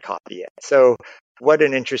Gauguin could copy it. So what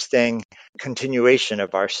an interesting continuation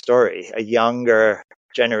of our story. A younger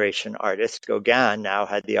generation artist, Gauguin, now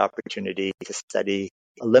had the opportunity to study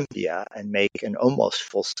Olympia and make an almost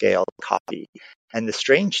full-scale copy. And the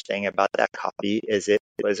strange thing about that copy is it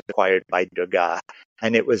was acquired by Degas.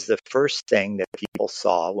 And it was the first thing that people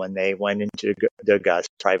saw when they went into Degas'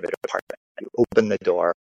 private apartment. You open the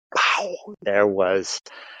door, wow, there was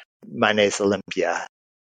Manet's Olympia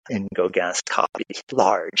in Gauguin's copy,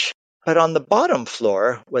 large. But on the bottom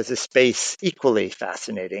floor was a space equally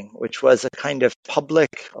fascinating, which was a kind of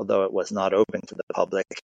public, although it was not open to the public,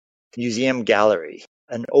 museum gallery,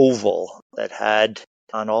 an oval that had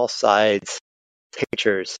on all sides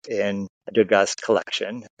pictures in Degas'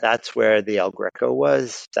 collection. That's where the El Greco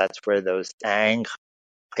was. That's where those Ingres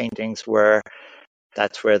paintings were.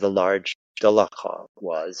 That's where the large Delacroix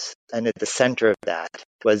was. And at the center of that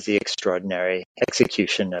was the extraordinary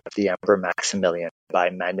execution of the Emperor Maximilian by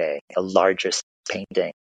Manet, the largest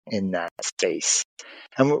painting in that space.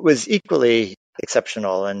 And what was equally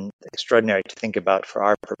exceptional and extraordinary to think about for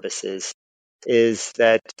our purposes is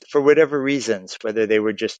that for whatever reasons, whether they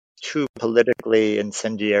were just too politically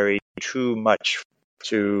incendiary, too much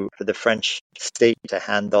for the French state to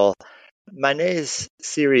handle, Manet's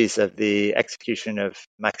series of the execution of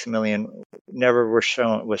Maximilian never was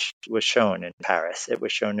shown in Paris. It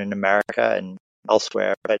was shown in America and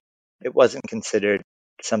elsewhere, but it wasn't considered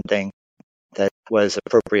something that was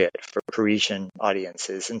appropriate for Parisian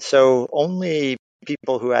audiences. And so only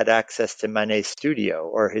people who had access to Manet's studio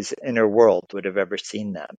or his inner world would have ever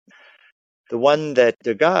seen them. The one that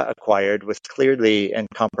Degas acquired was clearly in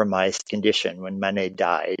compromised condition when Manet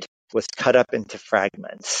died, was cut up into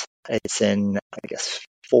fragments. It's in, I guess,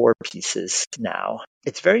 4 pieces now.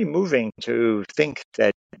 It's very moving to think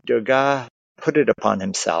that Degas put it upon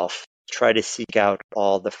himself to try to seek out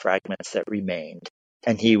all the fragments that remained.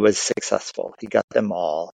 And he was successful. He got them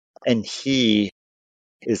all. And he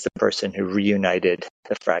is the person who reunited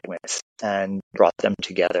the fragments and brought them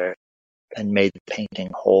together and made the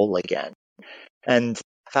painting whole again. And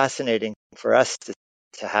fascinating for us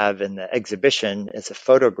to have in the exhibition is a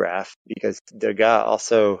photograph, because Degas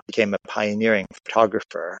also became a pioneering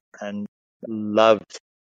photographer and loved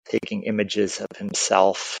taking images of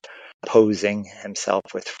himself, posing himself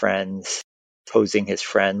with friends, posing his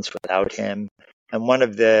friends without him. And one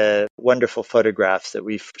of the wonderful photographs that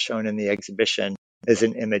we've shown in the exhibition is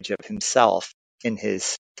an image of himself in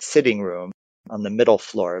his sitting room on the middle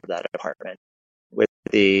floor of that apartment, with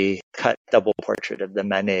the cut double portrait of the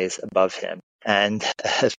Manets above him. And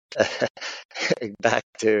back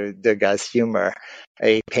to Degas' humor,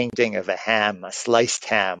 a painting of a ham, a sliced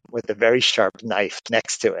ham with a very sharp knife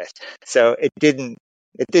next to it. So it didn't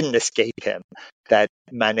escape him that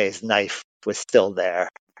Manet's knife was still there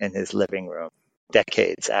in his living room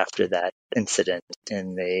decades after that incident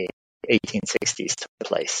in the 1860s took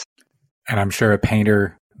place. And I'm sure a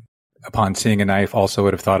painter, upon seeing a knife, also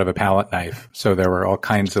would have thought of a palette knife. So there were all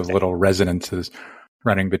kinds of little resonances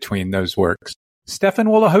running between those works. Stephan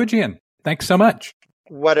Wolohojian, thanks so much.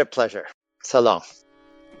 What a pleasure. So long.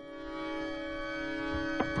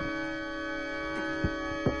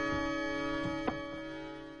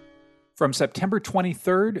 From September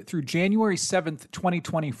 23rd through January 7th,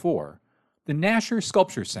 2024, the Nasher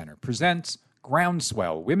Sculpture Center presents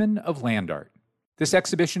Groundswell Women of Land Art. This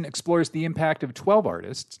exhibition explores the impact of 12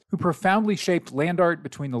 artists who profoundly shaped land art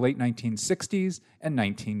between the late 1960s and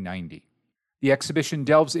 1990. The exhibition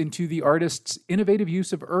delves into the artists' innovative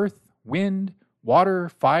use of earth, wind, water,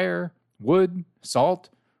 fire, wood, salt,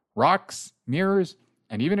 rocks, mirrors,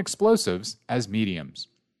 and even explosives as mediums.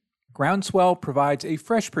 Groundswell provides a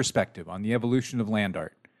fresh perspective on the evolution of land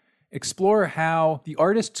art, explore how the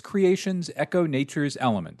artist's creations echo nature's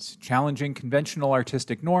elements, challenging conventional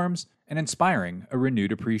artistic norms and inspiring a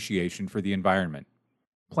renewed appreciation for the environment.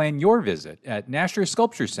 Plan your visit at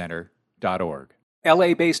NasherSculptureCenter.org.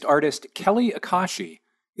 LA-based artist Kelly Akashi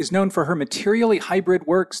is known for her materially hybrid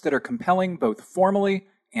works that are compelling both formally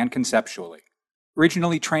and conceptually.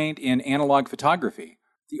 Originally trained in analog photography,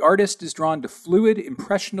 the artist is drawn to fluid,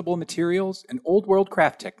 impressionable materials and old-world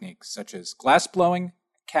craft techniques such as glass blowing,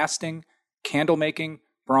 casting, candle making,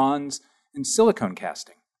 bronze, and silicone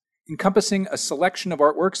casting. Encompassing a selection of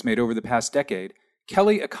artworks made over the past decade,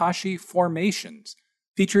 Kelly Akashi Formations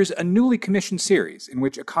features a newly commissioned series in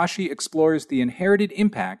which Akashi explores the inherited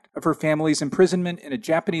impact of her family's imprisonment in a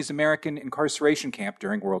Japanese-American incarceration camp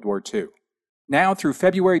during World War II. Now through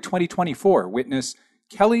February 2024, witness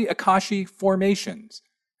Kelly Akashi Formations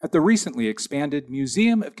at the recently expanded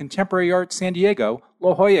Museum of Contemporary Art San Diego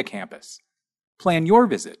La Jolla campus. Plan your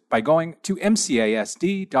visit by going to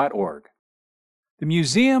mcasd.org. The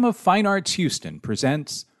Museum of Fine Arts Houston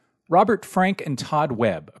presents Robert Frank and Todd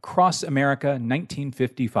Webb, Across America,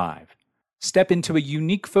 1955. Step into a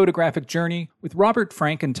unique photographic journey with Robert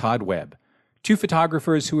Frank and Todd Webb, two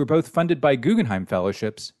photographers who were both funded by Guggenheim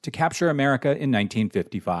Fellowships to capture America in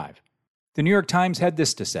 1955. The New York Times had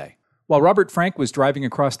this to say: while Robert Frank was driving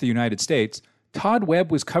across the United States, Todd Webb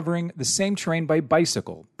was covering the same terrain by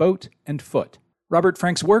bicycle, boat, and foot. Robert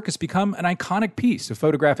Frank's work has become an iconic piece of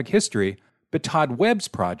photographic history, but Todd Webb's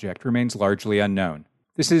project remains largely unknown.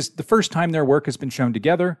 This is the first time their work has been shown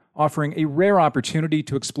together, offering a rare opportunity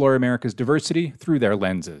to explore America's diversity through their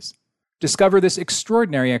lenses. Discover this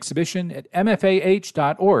extraordinary exhibition at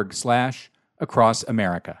mfah.org/Across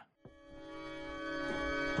America.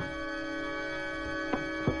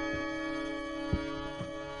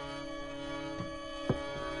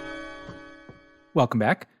 Welcome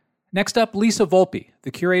back. Next up, Lisa Volpe,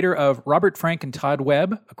 the curator of Robert Frank and Todd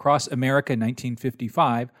Webb, Across America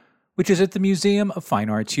 1955, which is at the Museum of Fine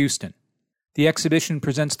Arts Houston. The exhibition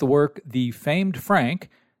presents the work the famed Frank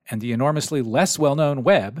and the enormously less well-known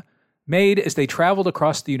Webb made as they traveled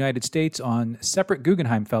across the United States on separate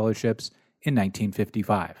Guggenheim Fellowships in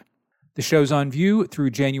 1955. The show's on view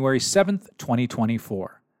through January 7th,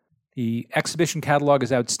 2024. The exhibition catalog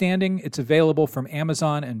is outstanding. It's available from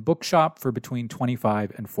Amazon and Bookshop for between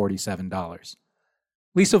 $25 and $47.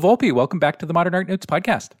 Lisa Volpe, welcome back to the Modern Art Notes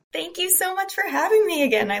podcast. Thank you so much for having me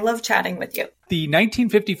again. I love chatting with you. The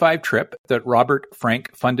 1955 trip that Robert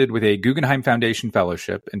Frank funded with a Guggenheim Foundation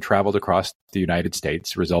fellowship and traveled across the United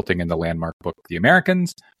States, resulting in the landmark book The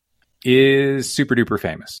Americans, is super duper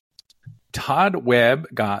famous. Todd Webb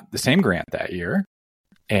got the same grant that year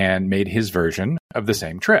and made his version of the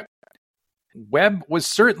same trip. Webb was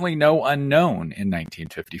certainly no unknown in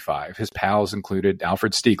 1955. His pals included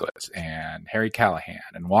Alfred Stieglitz and Harry Callahan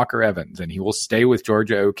and Walker Evans, and he will stay with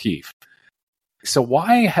Georgia O'Keeffe. So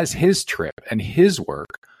why has his trip and his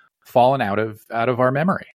work fallen out of our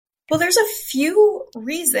memory? Well, there's a few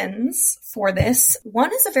reasons for this.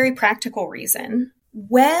 One is a very practical reason.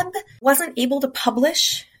 Webb wasn't able to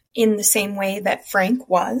publish in the same way that Frank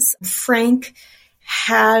was. Frank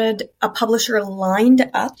had a publisher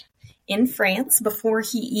lined up in France before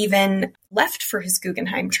he even left for his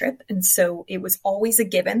Guggenheim trip. And so it was always a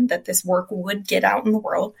given that this work would get out in the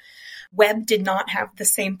world. Webb did not have the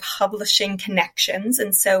same publishing connections.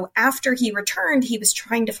 And so after he returned, he was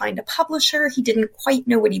trying to find a publisher. He didn't quite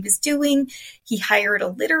know what he was doing. He hired a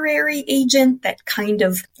literary agent that kind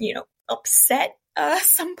of, upset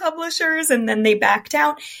some publishers, and then they backed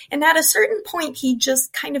out. And at a certain point, he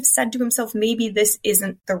just kind of said to himself, maybe this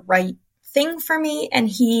isn't the right thing for me, and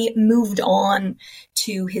he moved on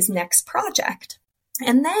to his next project.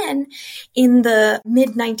 And then in the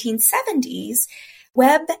mid-1970s,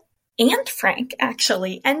 Webb and Frank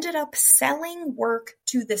actually ended up selling work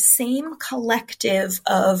to the same collective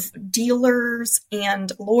of dealers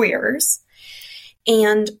and lawyers.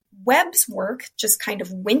 And Webb's work just kind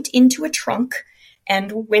of went into a trunk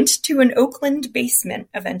and went to an Oakland basement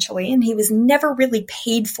eventually, and he was never really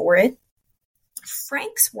paid for it.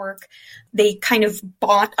 Frank's work, they kind of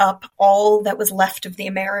bought up all that was left of the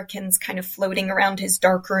Americans kind of floating around his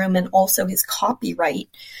darkroom and also his copyright.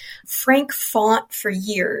 Frank fought for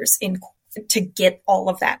years to get all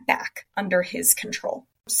of that back under his control.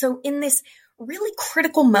 So in this really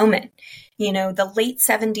critical moment, the late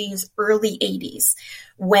 70s, early 80s,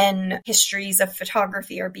 when histories of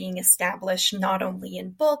photography are being established not only in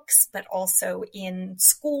books, but also in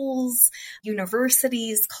schools,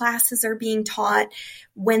 universities, classes are being taught,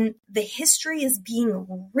 when the history is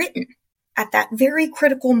being written at that very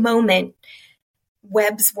critical moment,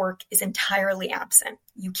 Webb's work is entirely absent.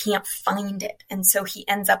 You can't find it. And so he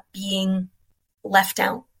ends up being left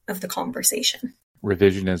out of the conversation.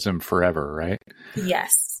 Revisionism forever, right?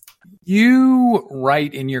 Yes. You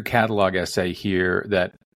write in your catalog essay here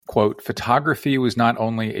that, quote, photography was not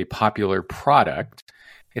only a popular product,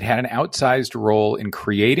 it had an outsized role in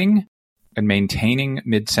creating and maintaining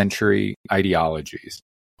mid-century ideologies.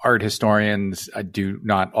 Art historians do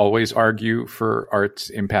not always argue for art's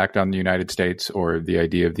impact on the United States or the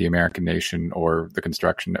idea of the American nation or the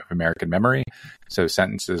construction of American memory. So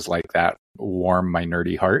sentences like that warm my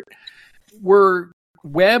nerdy heart. Were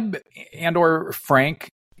Webb and or Frank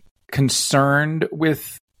concerned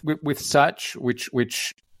with such, which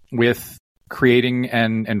with creating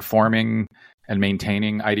and forming and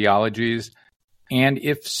maintaining ideologies? And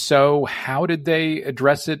if so, how did they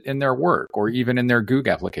address it in their work or even in their Goog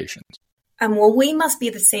applications? Well, we must be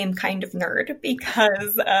the same kind of nerd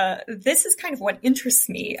because this is kind of what interests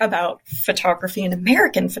me about photography and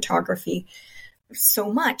American photography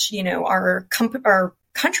so much. You know, our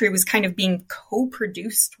country was kind of being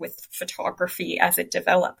co-produced with photography as it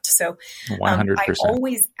developed. So 100%. I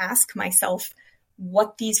always ask myself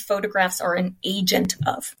what these photographs are an agent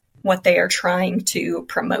of, what they are trying to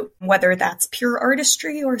promote, whether that's pure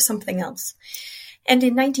artistry or something else. And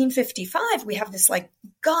in 1955, we have this like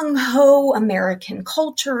gung-ho American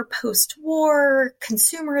culture, post-war,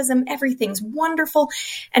 consumerism, everything's wonderful.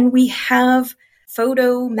 And we have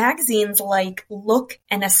photo magazines like Look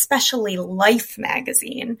and especially Life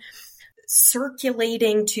magazine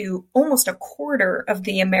circulating to almost a quarter of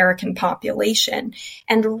the American population,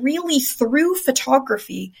 and really through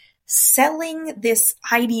photography selling this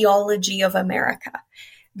ideology of America,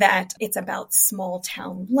 that it's about small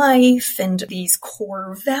town life and these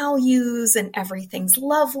core values and everything's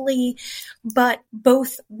lovely. But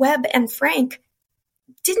both Webb and Frank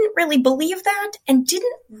didn't really believe that and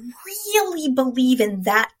didn't really believe in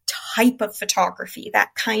that type of photography,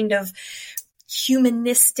 that kind of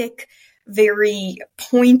humanistic, very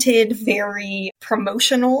pointed, very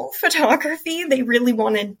promotional photography. They really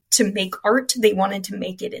wanted to make art. They wanted to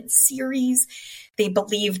make it in series. They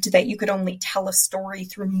believed that you could only tell a story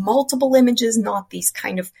through multiple images, not these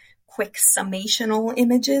kind of quick summational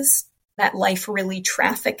images that Life really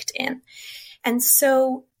trafficked in. And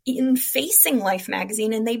so in Facing Life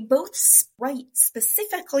magazine, and they both write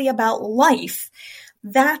specifically about life,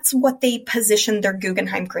 that's what they positioned their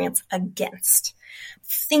Guggenheim grants against.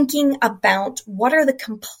 Thinking about what are the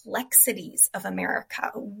complexities of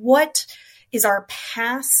America? What is our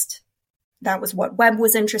past? That was what Webb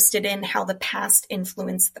was interested in, how the past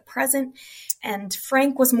influenced the present. And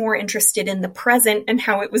Frank was more interested in the present and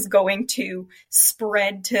how it was going to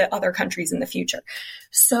spread to other countries in the future.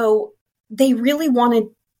 So they really wanted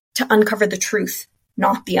to uncover the truth,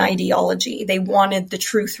 not the ideology. They wanted the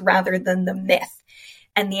truth rather than the myth.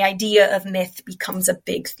 And the idea of myth becomes a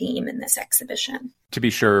big theme in this exhibition. To be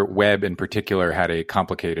sure, Webb in particular had a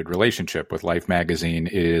complicated relationship with Life magazine.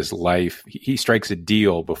 He strikes a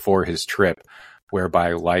deal before his trip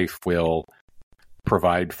whereby Life will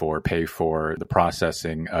pay for the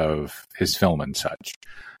processing of his film and such.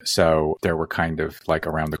 So there were kind of like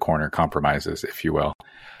around the corner compromises, if you will.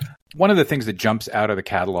 One of the things that jumps out of the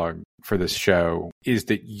catalog for this show is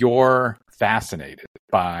that you're fascinated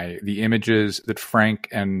by the images that Frank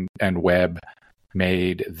and Webb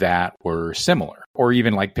made that were similar, or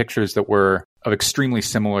even like pictures that were of extremely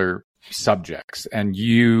similar subjects. And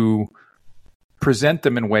you present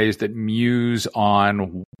them in ways that muse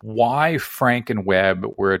on why Frank and Webb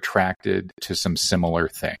were attracted to some similar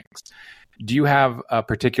things. Do you have a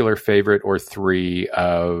particular favorite or three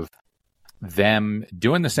of them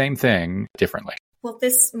doing the same thing differently? Well,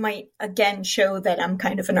 this might, again, show that I'm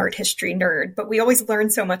kind of an art history nerd, but we always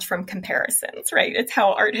learn so much from comparisons, right? It's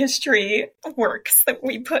how art history works, that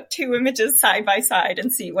we put two images side by side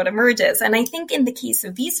and see what emerges. And I think in the case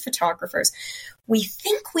of these photographers, we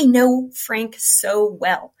think we know Frank so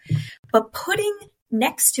well, but putting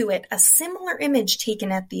next to it a similar image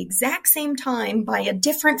taken at the exact same time by a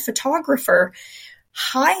different photographer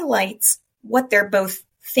highlights what they're both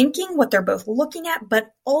thinking, what they're both looking at,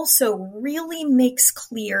 but also really makes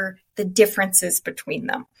clear the differences between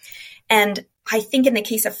them. And I think in the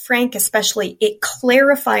case of Frank especially, it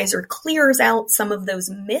clarifies or clears out some of those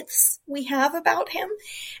myths we have about him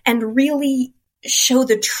and really show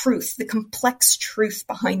the truth, the complex truth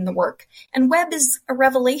behind the work. And Webb is a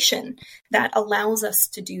revelation that allows us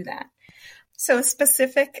to do that. So a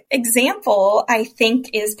specific example, I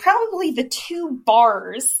think, is probably the two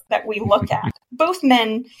bars that we look at. Both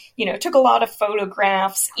men, took a lot of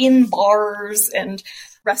photographs in bars and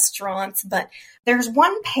restaurants. But there's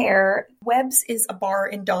one pair. Webb's is a bar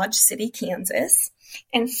in Dodge City, Kansas,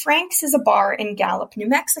 and Frank's is a bar in Gallup, New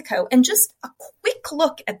Mexico. And just a quick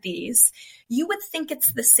look at these, you would think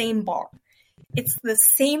it's the same bar. It's the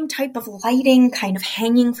same type of lighting kind of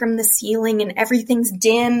hanging from the ceiling, and everything's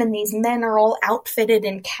dim, and these men are all outfitted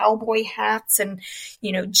in cowboy hats and,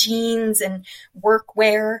 jeans and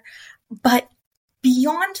workwear. But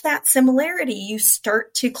beyond that similarity, you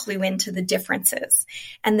start to clue into the differences.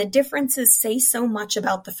 And the differences say so much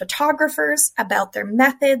about the photographers, about their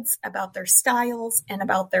methods, about their styles, and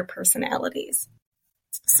about their personalities.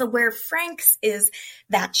 So where Frank's is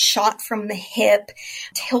that shot from the hip,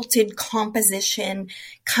 tilted composition,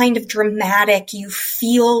 kind of dramatic, you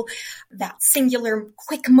feel that singular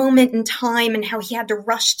quick moment in time and how he had to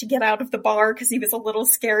rush to get out of the bar because he was a little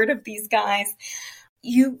scared of these guys.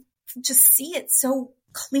 You just see it so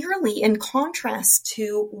clearly in contrast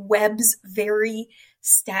to Webb's very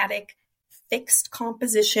static, fixed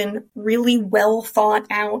composition, really well thought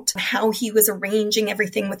out, how he was arranging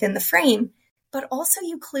everything within the frame. But also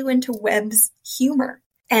you clue into Webb's humor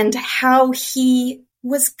and how he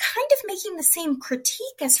was kind of making the same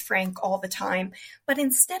critique as Frank all the time, but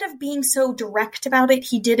instead of being so direct about it,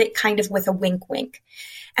 he did it kind of with a wink wink.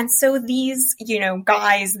 And so these,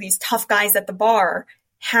 guys, these tough guys at the bar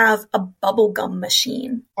have a bubblegum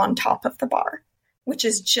machine on top of the bar, which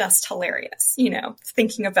is just hilarious,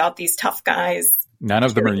 thinking about these tough guys. None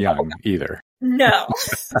of them are young either. No.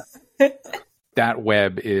 That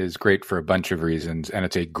Webb is great for a bunch of reasons, and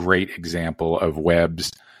it's a great example of Webb's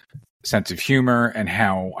sense of humor and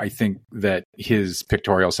how I think that his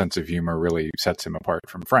pictorial sense of humor really sets him apart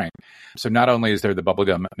from Frank. So not only is there the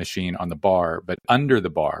bubblegum machine on the bar, but under the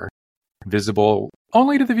bar, visible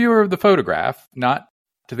only to the viewer of the photograph, not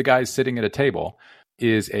to the guys sitting at a table,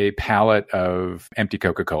 is a pallet of empty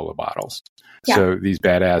Coca-Cola bottles. Yeah. So these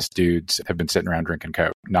badass dudes have been sitting around drinking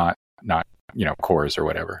Coke, not Coors or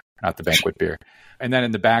whatever. Not the banquet beer. And then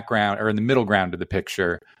in the background, or in the middle ground of the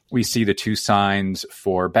picture, we see the two signs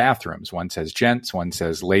for bathrooms. One says gents, one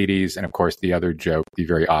says ladies. And of course, the other joke, the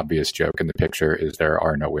very obvious joke in the picture is there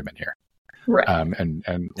are no women here. Right.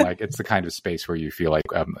 And like, it's the kind of space where you feel like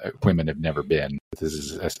women have never been. This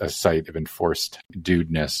is a site of enforced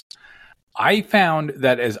dudeness. I found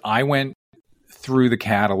that as I went through the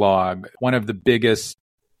catalog, one of the biggest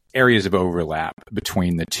areas of overlap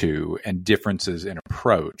between the two and differences in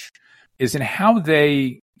approach is in how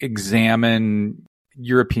they examine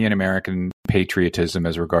European American patriotism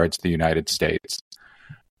as regards to the United States.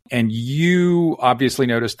 And you obviously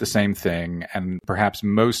noticed the same thing, and perhaps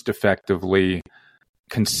most effectively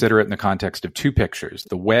consider it in the context of two pictures.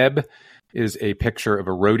 The Webb is a picture of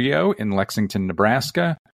a rodeo in Lexington,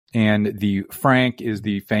 Nebraska, and the Frank is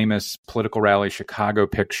the famous political rally Chicago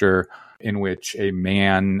picture in which a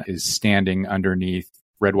man is standing underneath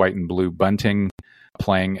red, white, and blue bunting,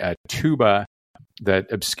 playing a tuba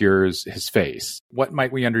that obscures his face. What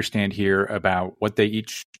might we understand here about what they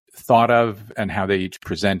each thought of and how they each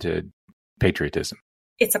presented patriotism?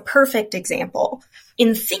 It's a perfect example.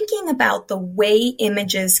 In thinking about the way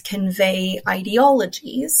images convey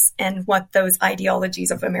ideologies and what those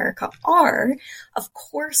ideologies of America are, of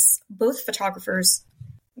course, both photographers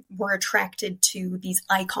were attracted to these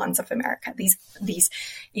icons of America, these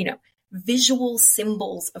visual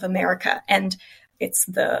symbols of America. And it's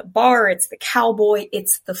the bar, it's the cowboy,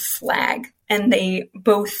 it's the flag. And they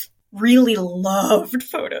both really loved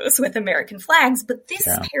photos with American flags. But this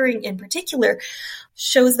pairing in particular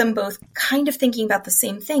shows them both kind of thinking about the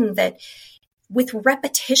same thing, that with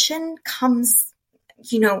repetition comes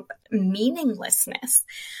meaninglessness,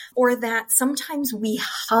 or that sometimes we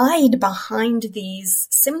hide behind these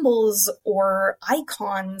symbols or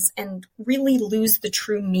icons and really lose the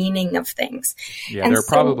true meaning of things. Yeah, there are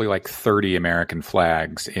probably like 30 American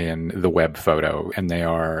flags in the Webb photo, and they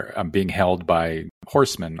are being held by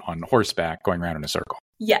horsemen on horseback going around in a circle.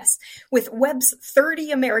 Yes. With Webb's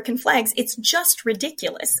 30 American flags, it's just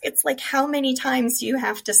ridiculous. It's like, how many times do you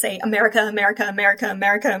have to say America, America, America,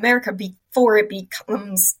 America, America before it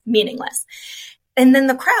becomes meaningless? And then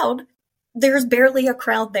the crowd, there's barely a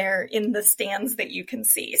crowd there in the stands that you can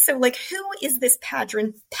see. So like, who is this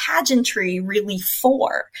pageantry really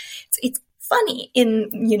for? It's funny in,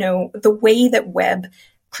 the way that Webb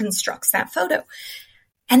constructs that photo.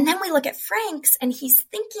 And then we look at Frank's and he's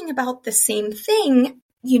thinking about the same thing,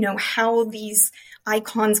 how these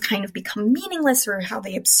icons kind of become meaningless or how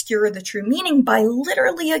they obscure the true meaning by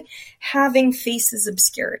literally having faces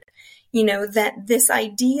obscured. That this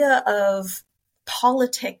idea of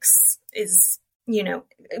politics is,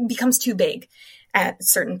 becomes too big at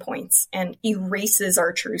certain points and erases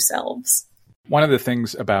our true selves. One of the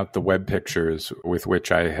things about the Webb pictures with which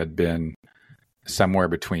I had been somewhere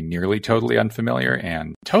between nearly totally unfamiliar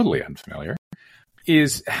and totally unfamiliar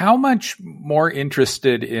is how much more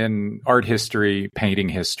interested in art history, painting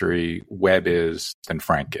history Webb is than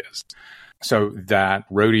Frank is. So that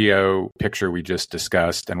rodeo picture we just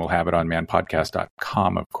discussed, and we'll have it on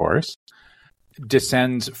manpodcast.com, of course,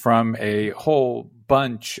 descends from a whole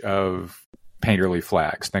bunch of painterly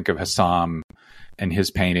flags. Think of Hassam and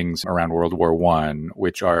his paintings around World War I,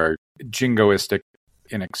 which are jingoistic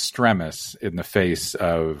in extremis in the face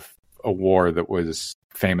of a war that was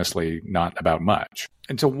famously not about much.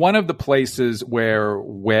 And so one of the places where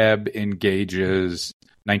Webb engages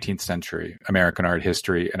 19th century American art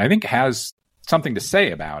history, and I think has something to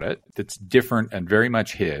say about it that's different and very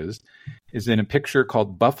much his, is in a picture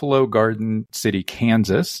called Buffalo Garden City,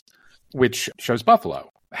 Kansas, which shows buffalo.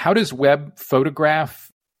 How does Webb photograph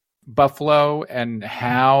buffalo, and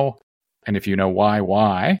how, and if you know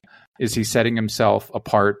why, is he setting himself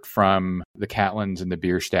apart from the Catlins and the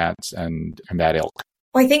Bierstadts and that ilk?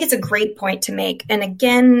 Well, I think it's a great point to make. And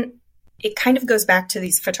again, it kind of goes back to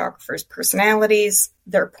these photographers' personalities,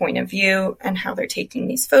 their point of view, and how they're taking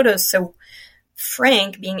these photos. So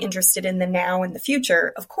Frank, being interested in the now and the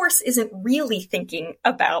future, of course, isn't really thinking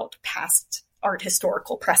about past art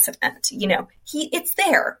historical precedent. You know, it's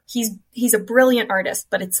there. He's a brilliant artist,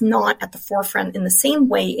 but it's not at the forefront in the same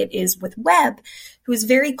way it is with Webb, who is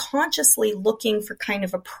very consciously looking for kind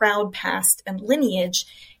of a proud past and lineage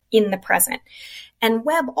in the present. And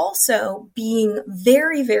Webb also, being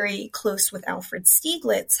very, very close with Alfred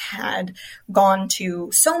Stieglitz, had gone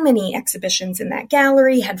to so many exhibitions in that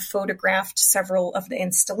gallery, had photographed several of the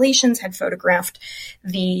installations, had photographed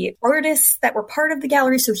the artists that were part of the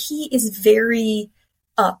gallery. So he is very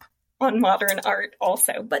up on modern art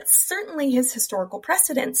also, but certainly his historical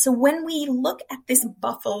precedent. So when we look at this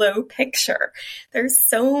buffalo picture, there's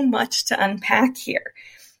so much to unpack here.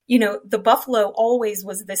 You know, the buffalo always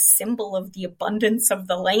was this symbol of the abundance of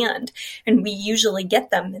the land, and we usually get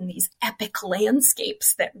them in these epic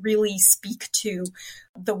landscapes that really speak to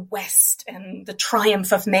the West and the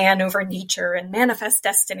triumph of man over nature and manifest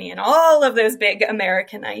destiny and all of those big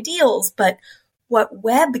American ideals. But what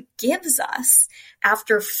Webb gives us,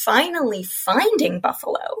 after finally finding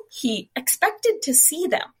buffalo, he expected to see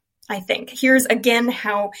them, I think. Here's again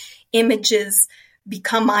how images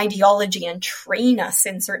become ideology and train us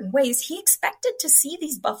in certain ways. He expected to see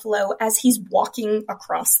these buffalo as he's walking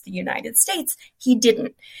across the United States. He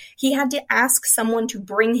didn't. He had to ask someone to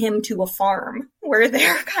bring him to a farm where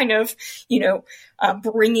they're kind of,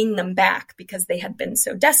 bringing them back because they had been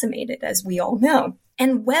so decimated, as we all know.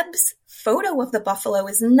 And Webb's photo of the buffalo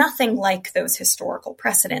is nothing like those historical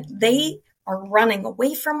precedent. They are running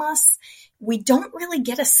away from us. We don't really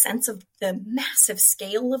get a sense of the massive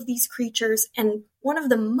scale of these creatures. And one of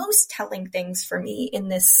the most telling things for me in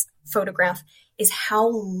this photograph is how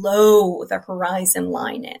low the horizon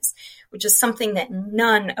line is, which is something that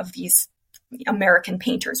none of these American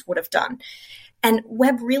painters would have done. And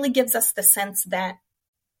Webb really gives us the sense that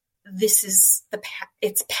this is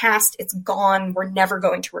it's past, it's gone. We're never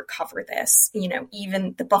going to recover this.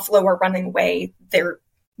 Even the buffalo are running away.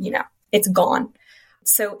 It's gone.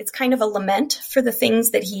 So it's kind of a lament for the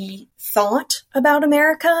things that he thought about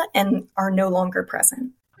America and are no longer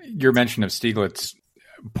present. Your mention of Stieglitz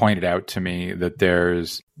pointed out to me that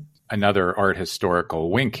there's another art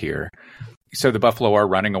historical wink here. So the buffalo are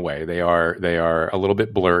running away. They are a little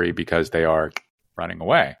bit blurry because they are running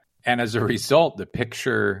away. And as a result,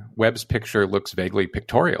 Webb's picture looks vaguely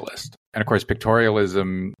pictorialist. And of course,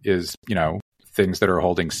 pictorialism is, things that are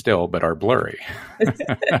holding still but are blurry,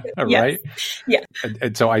 right? Yeah.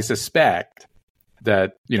 And so I suspect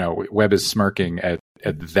that, Webb is smirking at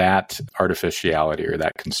that artificiality or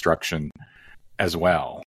that construction as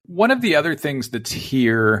well. One of the other things that's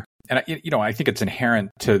here, and I think it's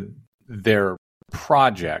inherent to their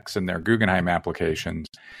projects and their Guggenheim applications,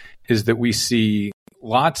 is that we see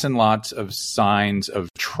lots and lots of signs of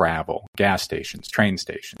travel, gas stations, train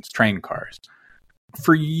cars.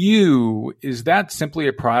 For you, is that simply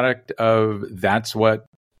a product of that's what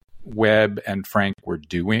Webb and Frank were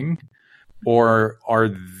doing? Or are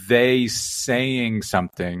they saying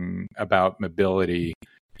something about mobility,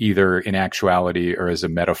 either in actuality or as a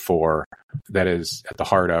metaphor that is at the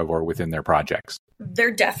heart of or within their projects?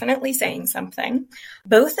 They're definitely saying something.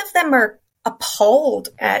 Both of them are appalled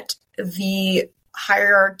at the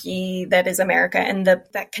hierarchy that is America and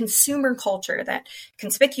that consumer culture, that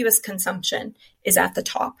conspicuous consumption is at the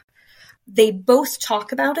top. They both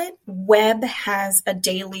talk about it. Webb has a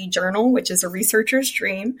daily journal, which is a researcher's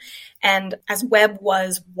dream. And as Webb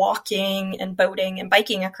was walking and boating and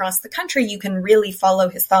biking across the country, you can really follow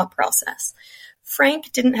his thought process.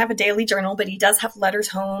 Frank didn't have a daily journal, but he does have letters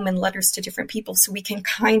home and letters to different people, so we can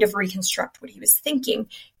kind of reconstruct what he was thinking.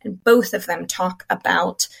 And both of them talk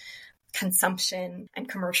about consumption and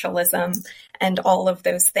commercialism and all of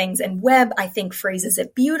those things. And Webb, I think, phrases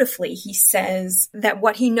it beautifully. He says that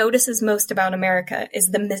what he notices most about America is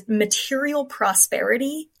the material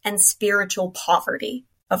prosperity and spiritual poverty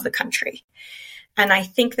of the country. And I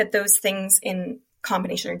think that those things in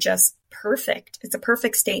combination are just perfect. It's a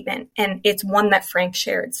perfect statement. And it's one that Frank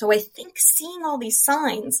shared. So I think seeing all these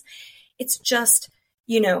signs, it's just,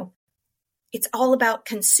 it's all about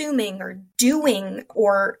consuming or doing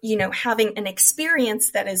or, having an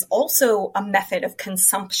experience that is also a method of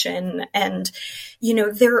consumption. And,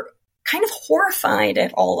 they're kind of horrified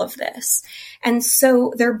at all of this. And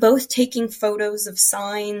so they're both taking photos of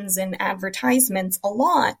signs and advertisements a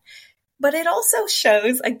lot. But it also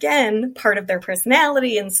shows, again, part of their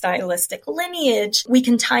personality and stylistic lineage. We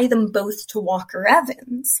can tie them both to Walker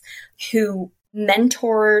Evans, who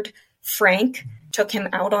mentored Frank, took him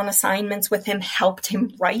out on assignments with him, helped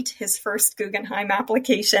him write his first Guggenheim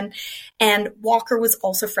application. And Walker was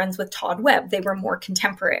also friends with Todd Webb. They were more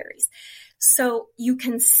contemporaries. So you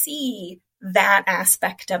can see that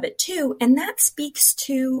aspect of it too. And that speaks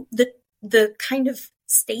to the kind of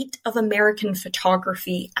state of American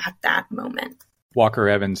photography at that moment. Walker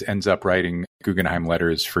Evans ends up writing Guggenheim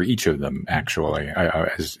letters for each of them, actually,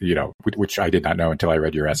 which I did not know until I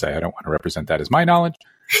read your essay. I don't want to represent that as my knowledge.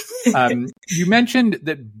 You mentioned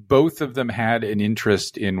that both of them had an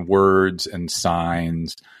interest in words and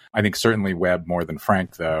signs. I think certainly Webb more than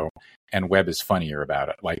Frank, though, and Webb is funnier about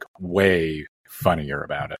it, like way funnier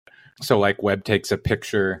about it. So like Webb takes a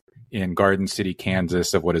picture in Garden City,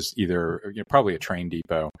 Kansas of what is either probably a train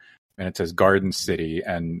depot, and it says Garden City,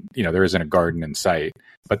 and there isn't a garden in sight,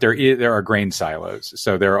 but there are grain silos.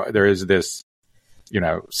 So there is this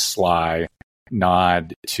sly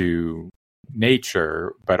nod to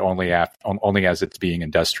nature, but only as it's being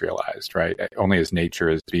industrialized, right? Only as nature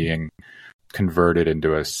is being converted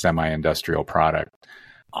into a semi-industrial product.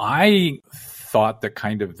 I thought that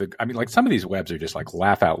some of these Webbs are just like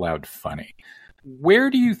laugh out loud funny. Where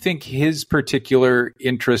do you think his particular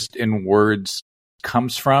interest in words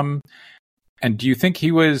comes from? And do you think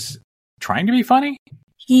he was trying to be funny?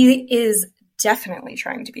 He is definitely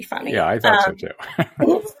trying to be funny. Yeah, I thought so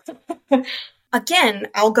too. Again,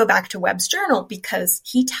 I'll go back to Webb's journal because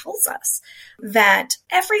he tells us that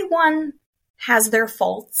everyone has their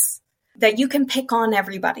faults, that you can pick on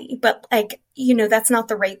everybody, but that's not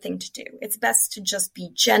the right thing to do. It's best to just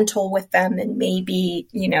be gentle with them and maybe,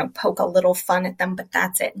 poke a little fun at them, but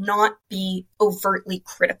that's it, not be overtly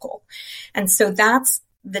critical. And so that's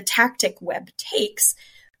the tactic Webb takes.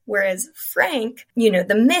 Whereas Frank,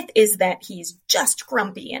 the myth is that he's just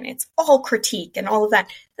grumpy and it's all critique and all of that.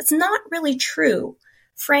 That's not really true.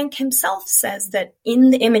 Frank himself says that in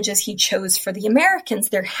the images he chose for the Americans,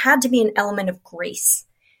 there had to be an element of grace.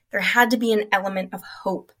 There had to be an element of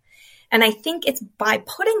hope. And I think it's by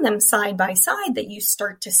putting them side by side that you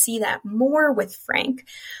start to see that more with Frank.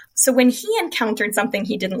 So when he encountered something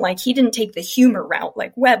he didn't like, he didn't take the humor route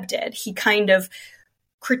like Webb did. He kind of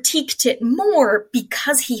critiqued it more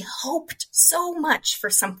because he hoped so much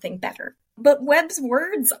for something better. But Webb's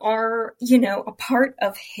words are, a part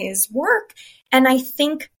of his work. And I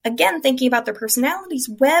think, again, thinking about their personalities,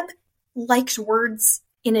 Webb liked words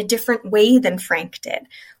in a different way than Frank did.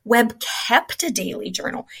 Webb kept a daily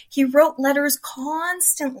journal. He wrote letters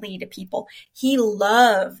constantly to people. He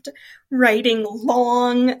loved writing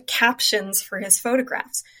long captions for his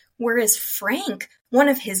photographs. Whereas Frank, one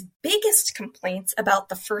of his biggest complaints about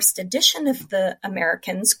the first edition of the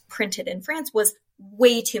Americans printed in France was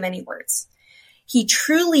way too many words. He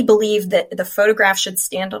truly believed that the photograph should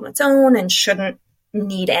stand on its own and shouldn't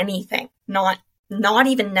need anything, not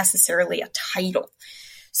even necessarily a title.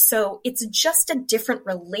 So it's just a different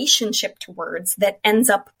relationship to words that ends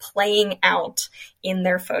up playing out in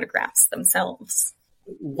their photographs themselves.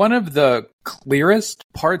 One of the clearest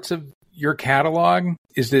parts of your catalog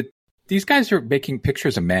is that these guys are making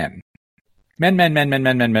pictures of men. Men.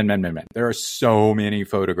 There are so many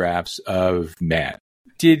photographs of men.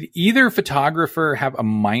 Did either photographer have a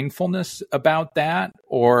mindfulness about that?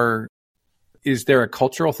 Or is there a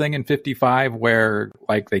cultural thing in 55 where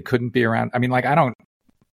they couldn't be around?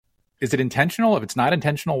 Is it intentional? If it's not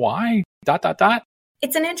intentional, why? ...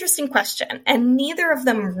 It's an interesting question, and neither of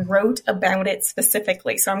them wrote about it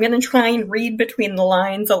specifically. So I'm going to try and read between the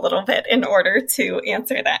lines a little bit in order to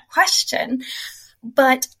answer that question.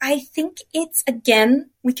 But I think it's, again,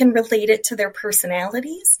 we can relate it to their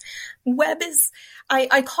personalities. Webb is,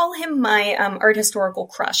 I call him my art historical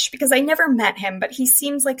crush because I never met him, but he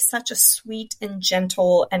seems like such a sweet and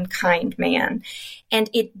gentle and kind man. And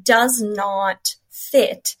it does not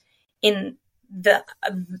fit in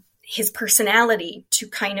his personality to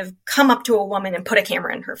kind of come up to a woman and put a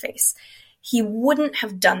camera in her face. He wouldn't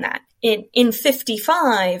have done that. In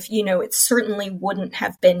 55, it certainly wouldn't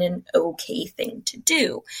have been an okay thing to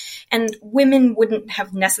do. And women wouldn't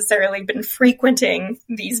have necessarily been frequenting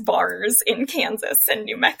these bars in Kansas and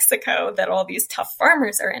New Mexico that all these tough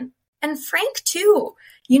farmers are in. And Frank, too,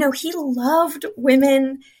 he loved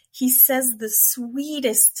women. He says the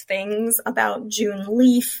sweetest things about June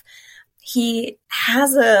Leaf. He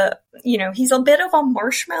has he's a bit of a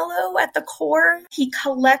marshmallow at the core. He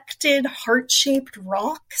collected heart-shaped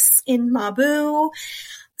rocks in Mabu.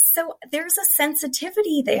 So there's a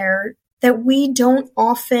sensitivity there that we don't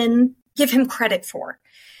often give him credit for.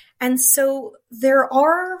 And so there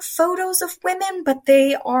are photos of women, but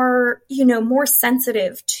they are, more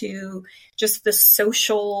sensitive to just the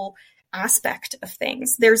social aspect of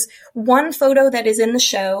things. There's one photo that is in the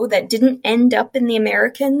show that didn't end up in the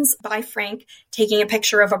Americans by Frank taking a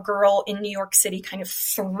picture of a girl in New York City kind of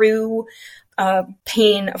through a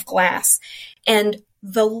pane of glass. And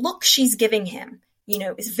the look she's giving him,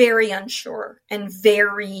 is very unsure and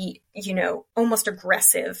very, almost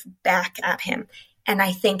aggressive back at him. And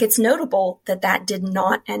I think it's notable that did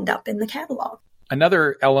not end up in the catalog.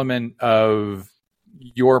 Another element of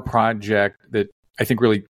your project that I think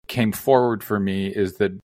really came forward for me is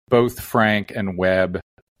that both Frank and Webb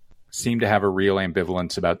seem to have a real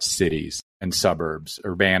ambivalence about cities and suburbs,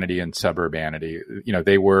 urbanity and suburbanity.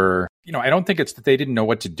 They were, I don't think it's that they didn't know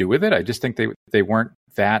what to do with it. I just think they weren't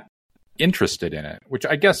that interested in it, which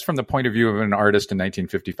I guess from the point of view of an artist in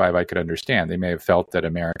 1955, I could understand. They may have felt that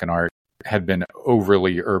American art had been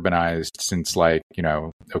overly urbanized since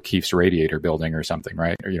O'Keeffe's Radiator Building or something,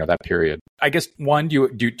 right? Or, that period. I guess, one, do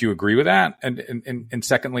you agree with that? And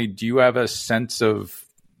secondly, do you have a sense of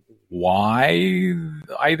why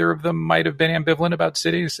either of them might have been ambivalent about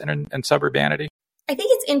cities and suburbanity? I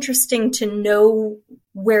think it's interesting to know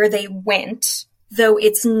where they went, though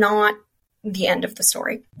it's not the end of the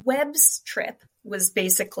story. Webb's trip was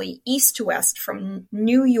basically east to west from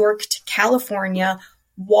New York to California,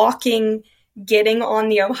 walking, getting on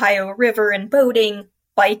the Ohio River and boating,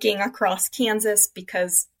 biking across Kansas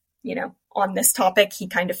because, on this topic, he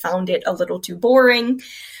kind of found it a little too boring,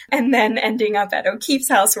 and then ending up at O'Keeffe's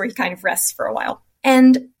house where he kind of rests for a while.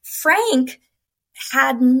 And Frank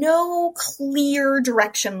had no clear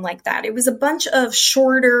direction like that. It was a bunch of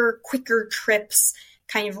shorter, quicker trips,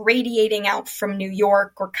 kind of radiating out from New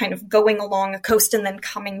York or kind of going along a coast and then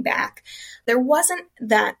coming back. There wasn't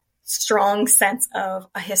that strong sense of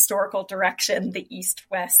a historical direction, the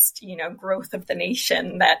east-west, growth of the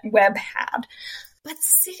nation that Webb had. But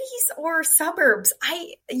cities or suburbs,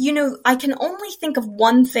 I can only think of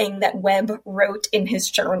one thing that Webb wrote in his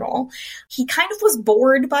journal. He kind of was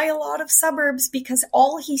bored by a lot of suburbs because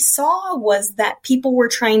all he saw was that people were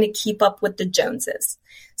trying to keep up with the Joneses.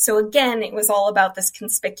 So again, it was all about this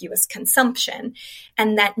conspicuous consumption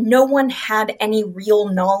and that no one had any real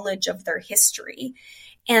knowledge of their history.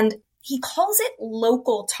 And he calls it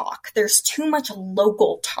local talk. There's too much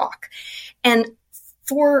local talk. And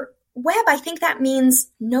for Webb, I think that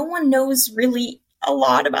means no one knows really a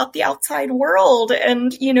lot about the outside world.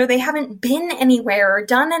 And, they haven't been anywhere or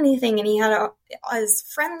done anything. And he had as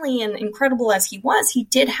friendly and incredible as he was, he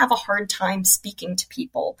did have a hard time speaking to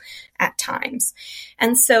people at times.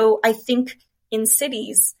 And so I think in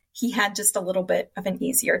cities, he had just a little bit of an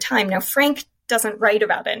easier time. Now, Frank doesn't write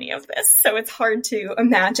about any of this, so it's hard to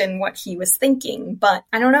imagine what he was thinking. But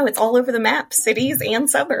I don't know, it's all over the map, cities and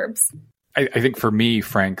suburbs. I think for me,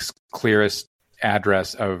 Frank's clearest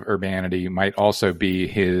address of urbanity might also be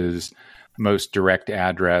his most direct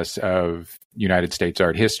address of United States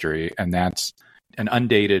art history. And that's an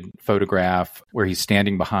undated photograph where he's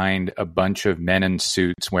standing behind a bunch of men in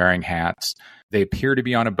suits wearing hats. They appear to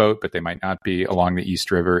be on a boat, but they might not be, along the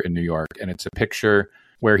East River in New York. And it's a picture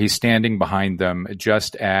where he's standing behind them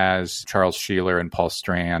just as Charles Sheeler and Paul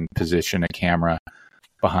Strand position a camera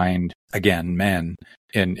behind, again, men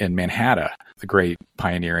in Manhattan, the great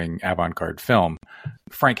pioneering avant-garde film.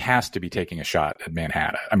 Frank has to be taking a shot at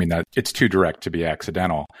Manhattan. I mean, it's too direct to be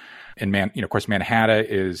accidental. And of course, Manhattan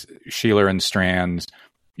is Sheeler and Strand's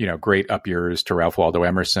great up years to Ralph Waldo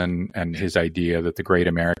Emerson and his idea that the great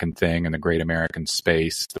American thing and the great American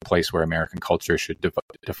space, the place where American culture should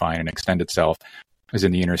define and extend itself, is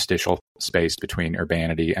in the interstitial space between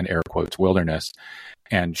urbanity and air quotes wilderness.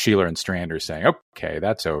 And Sheeler and Strand are saying, okay,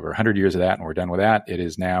 that's over. 100 years of that and we're done with that. It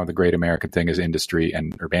is now the great American thing is industry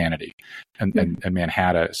and urbanity. And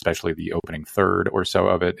Manhattan, especially the opening third or so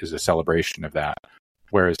of it, is a celebration of that.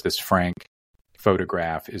 Whereas this Frank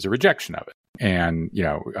photograph is a rejection of it. And,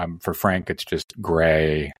 for Frank, it's just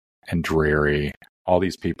gray and dreary. All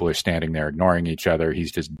these people are standing there ignoring each other.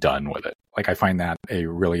 He's just done with it. Like, I find that a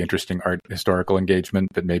really interesting art historical engagement,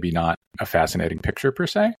 but maybe not a fascinating picture per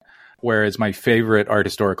se. Whereas my favorite art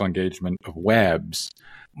historical engagement of Webb's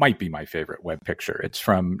might be my favorite Webb picture. It's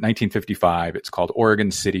from 1955. It's called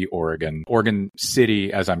Oregon City, Oregon. Oregon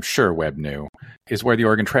City, as I'm sure Webb knew, is where the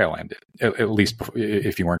Oregon Trail ended, at least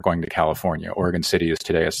if you weren't going to California. Oregon City is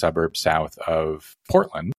today a suburb south of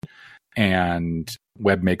Portland, and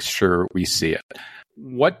Webb makes sure we see it.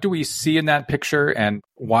 What do we see in that picture, and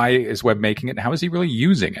why is Webb making it, and how is he really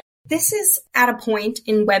using it? This is at a point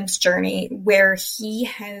in Webb's journey where he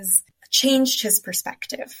has changed his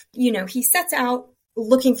perspective. He sets out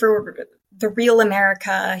looking for the real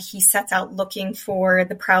America. He sets out looking for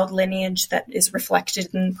the proud lineage that is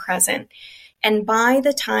reflected in the present. And by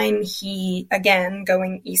the time he, again,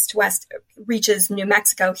 going east to west, reaches New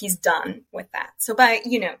Mexico, he's done with that. So by,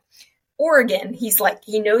 Oregon,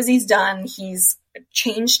 he knows he's done. He's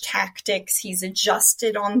changed tactics. He's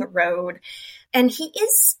adjusted on the road. And he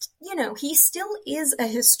is, he still is a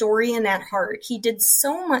historian at heart. He did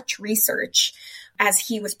so much research as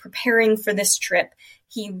he was preparing for this trip.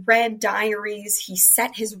 He read diaries. He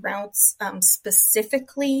set his routes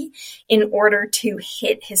specifically in order to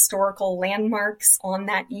hit historical landmarks on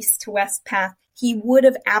that east to west path. He would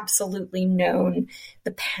have absolutely known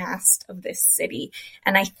the past of this city.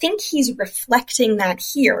 And I think he's reflecting that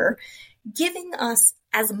here, giving us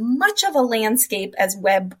as much of a landscape as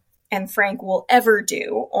Webb and Frank will ever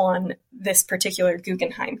do on this particular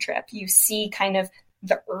Guggenheim trip. You see kind of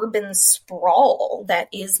the urban sprawl that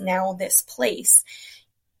is now this place.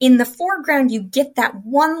 In the foreground, you get that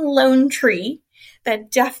one lone tree that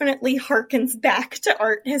definitely harkens back to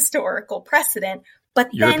art historical precedent.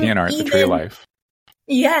 But European art, the tree of life.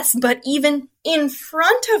 Yes, but even in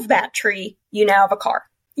front of that tree, you now have a car.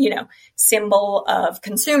 Symbol of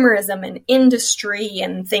consumerism and industry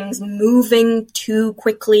and things moving too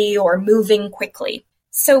quickly or moving quickly.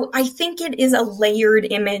 So I think it is a layered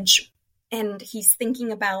image, and he's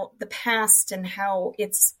thinking about the past and how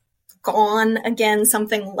it's gone again,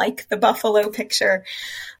 something like the Buffalo picture.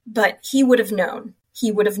 But he would have known.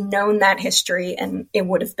 He would have known that history, and it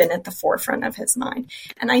would have been at the forefront of his mind.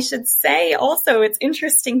 And I should say also, it's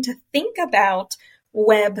interesting to think about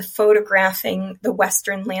Webb photographing the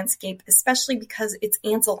Western landscape, especially because it's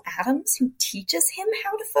Ansel Adams who teaches him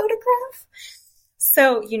how to photograph.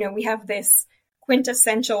 So, we have this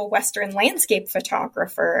quintessential Western landscape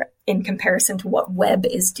photographer in comparison to what Webb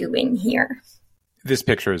is doing here. This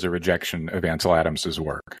picture is a rejection of Ansel Adams's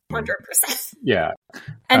work. 100%. Yeah.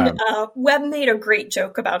 And Webb made a great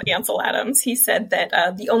joke about Ansel Adams. He said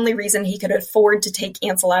that the only reason he could afford to take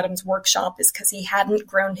Ansel Adams' workshop is because he hadn't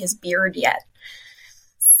grown his beard yet.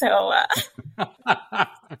 So,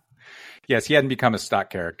 yes, he hadn't become a stock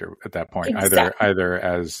character at that point, exactly. either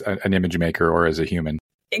as an image maker or as a human.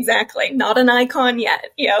 Exactly. Not an icon yet.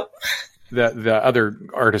 Yep. The other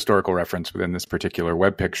art historical reference within this particular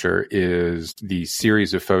Webb picture is the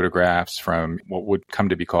series of photographs from what would come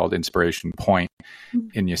to be called Inspiration Point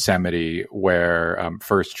in Yosemite, where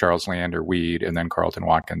first Charles Leander Weed and then Carlton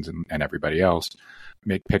Watkins and everybody else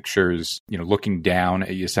make pictures, looking down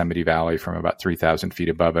at Yosemite Valley from about 3,000 feet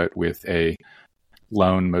above it with a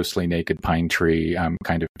lone, mostly naked pine tree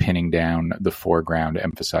kind of pinning down the foreground,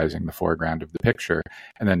 emphasizing the foreground of the picture,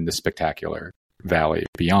 and then the spectacular valley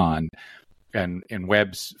beyond. And in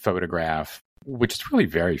Webb's photograph, which is really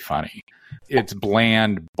very funny, it's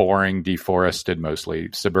bland, boring, deforested mostly,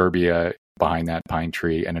 suburbia behind that pine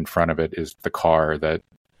tree, and in front of it is the car that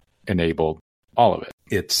enabled all of it.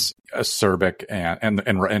 It's acerbic and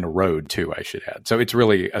a road too, I should add. So it's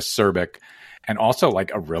really acerbic and also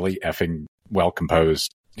like a really effing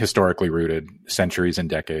well-composed, historically rooted, centuries and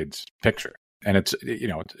decades picture. And it's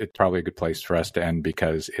probably a good place for us to end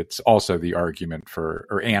because it's also the argument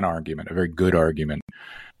a very good argument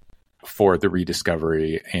for the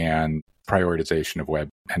rediscovery and prioritization of Webb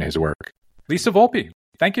and his work. Lisa Volpe,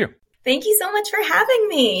 thank you. Thank you so much for having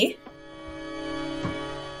me.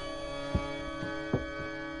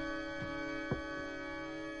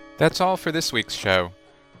 That's all for this week's show.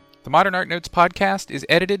 The Modern Art Notes podcast is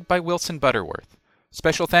edited by Wilson Butterworth.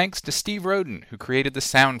 Special thanks to Steve Roden, who created the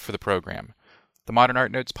sound for the program. The Modern Art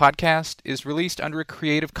Notes podcast is released under a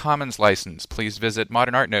Creative Commons license. Please visit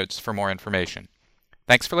Modern Art Notes for more information.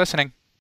 Thanks for listening.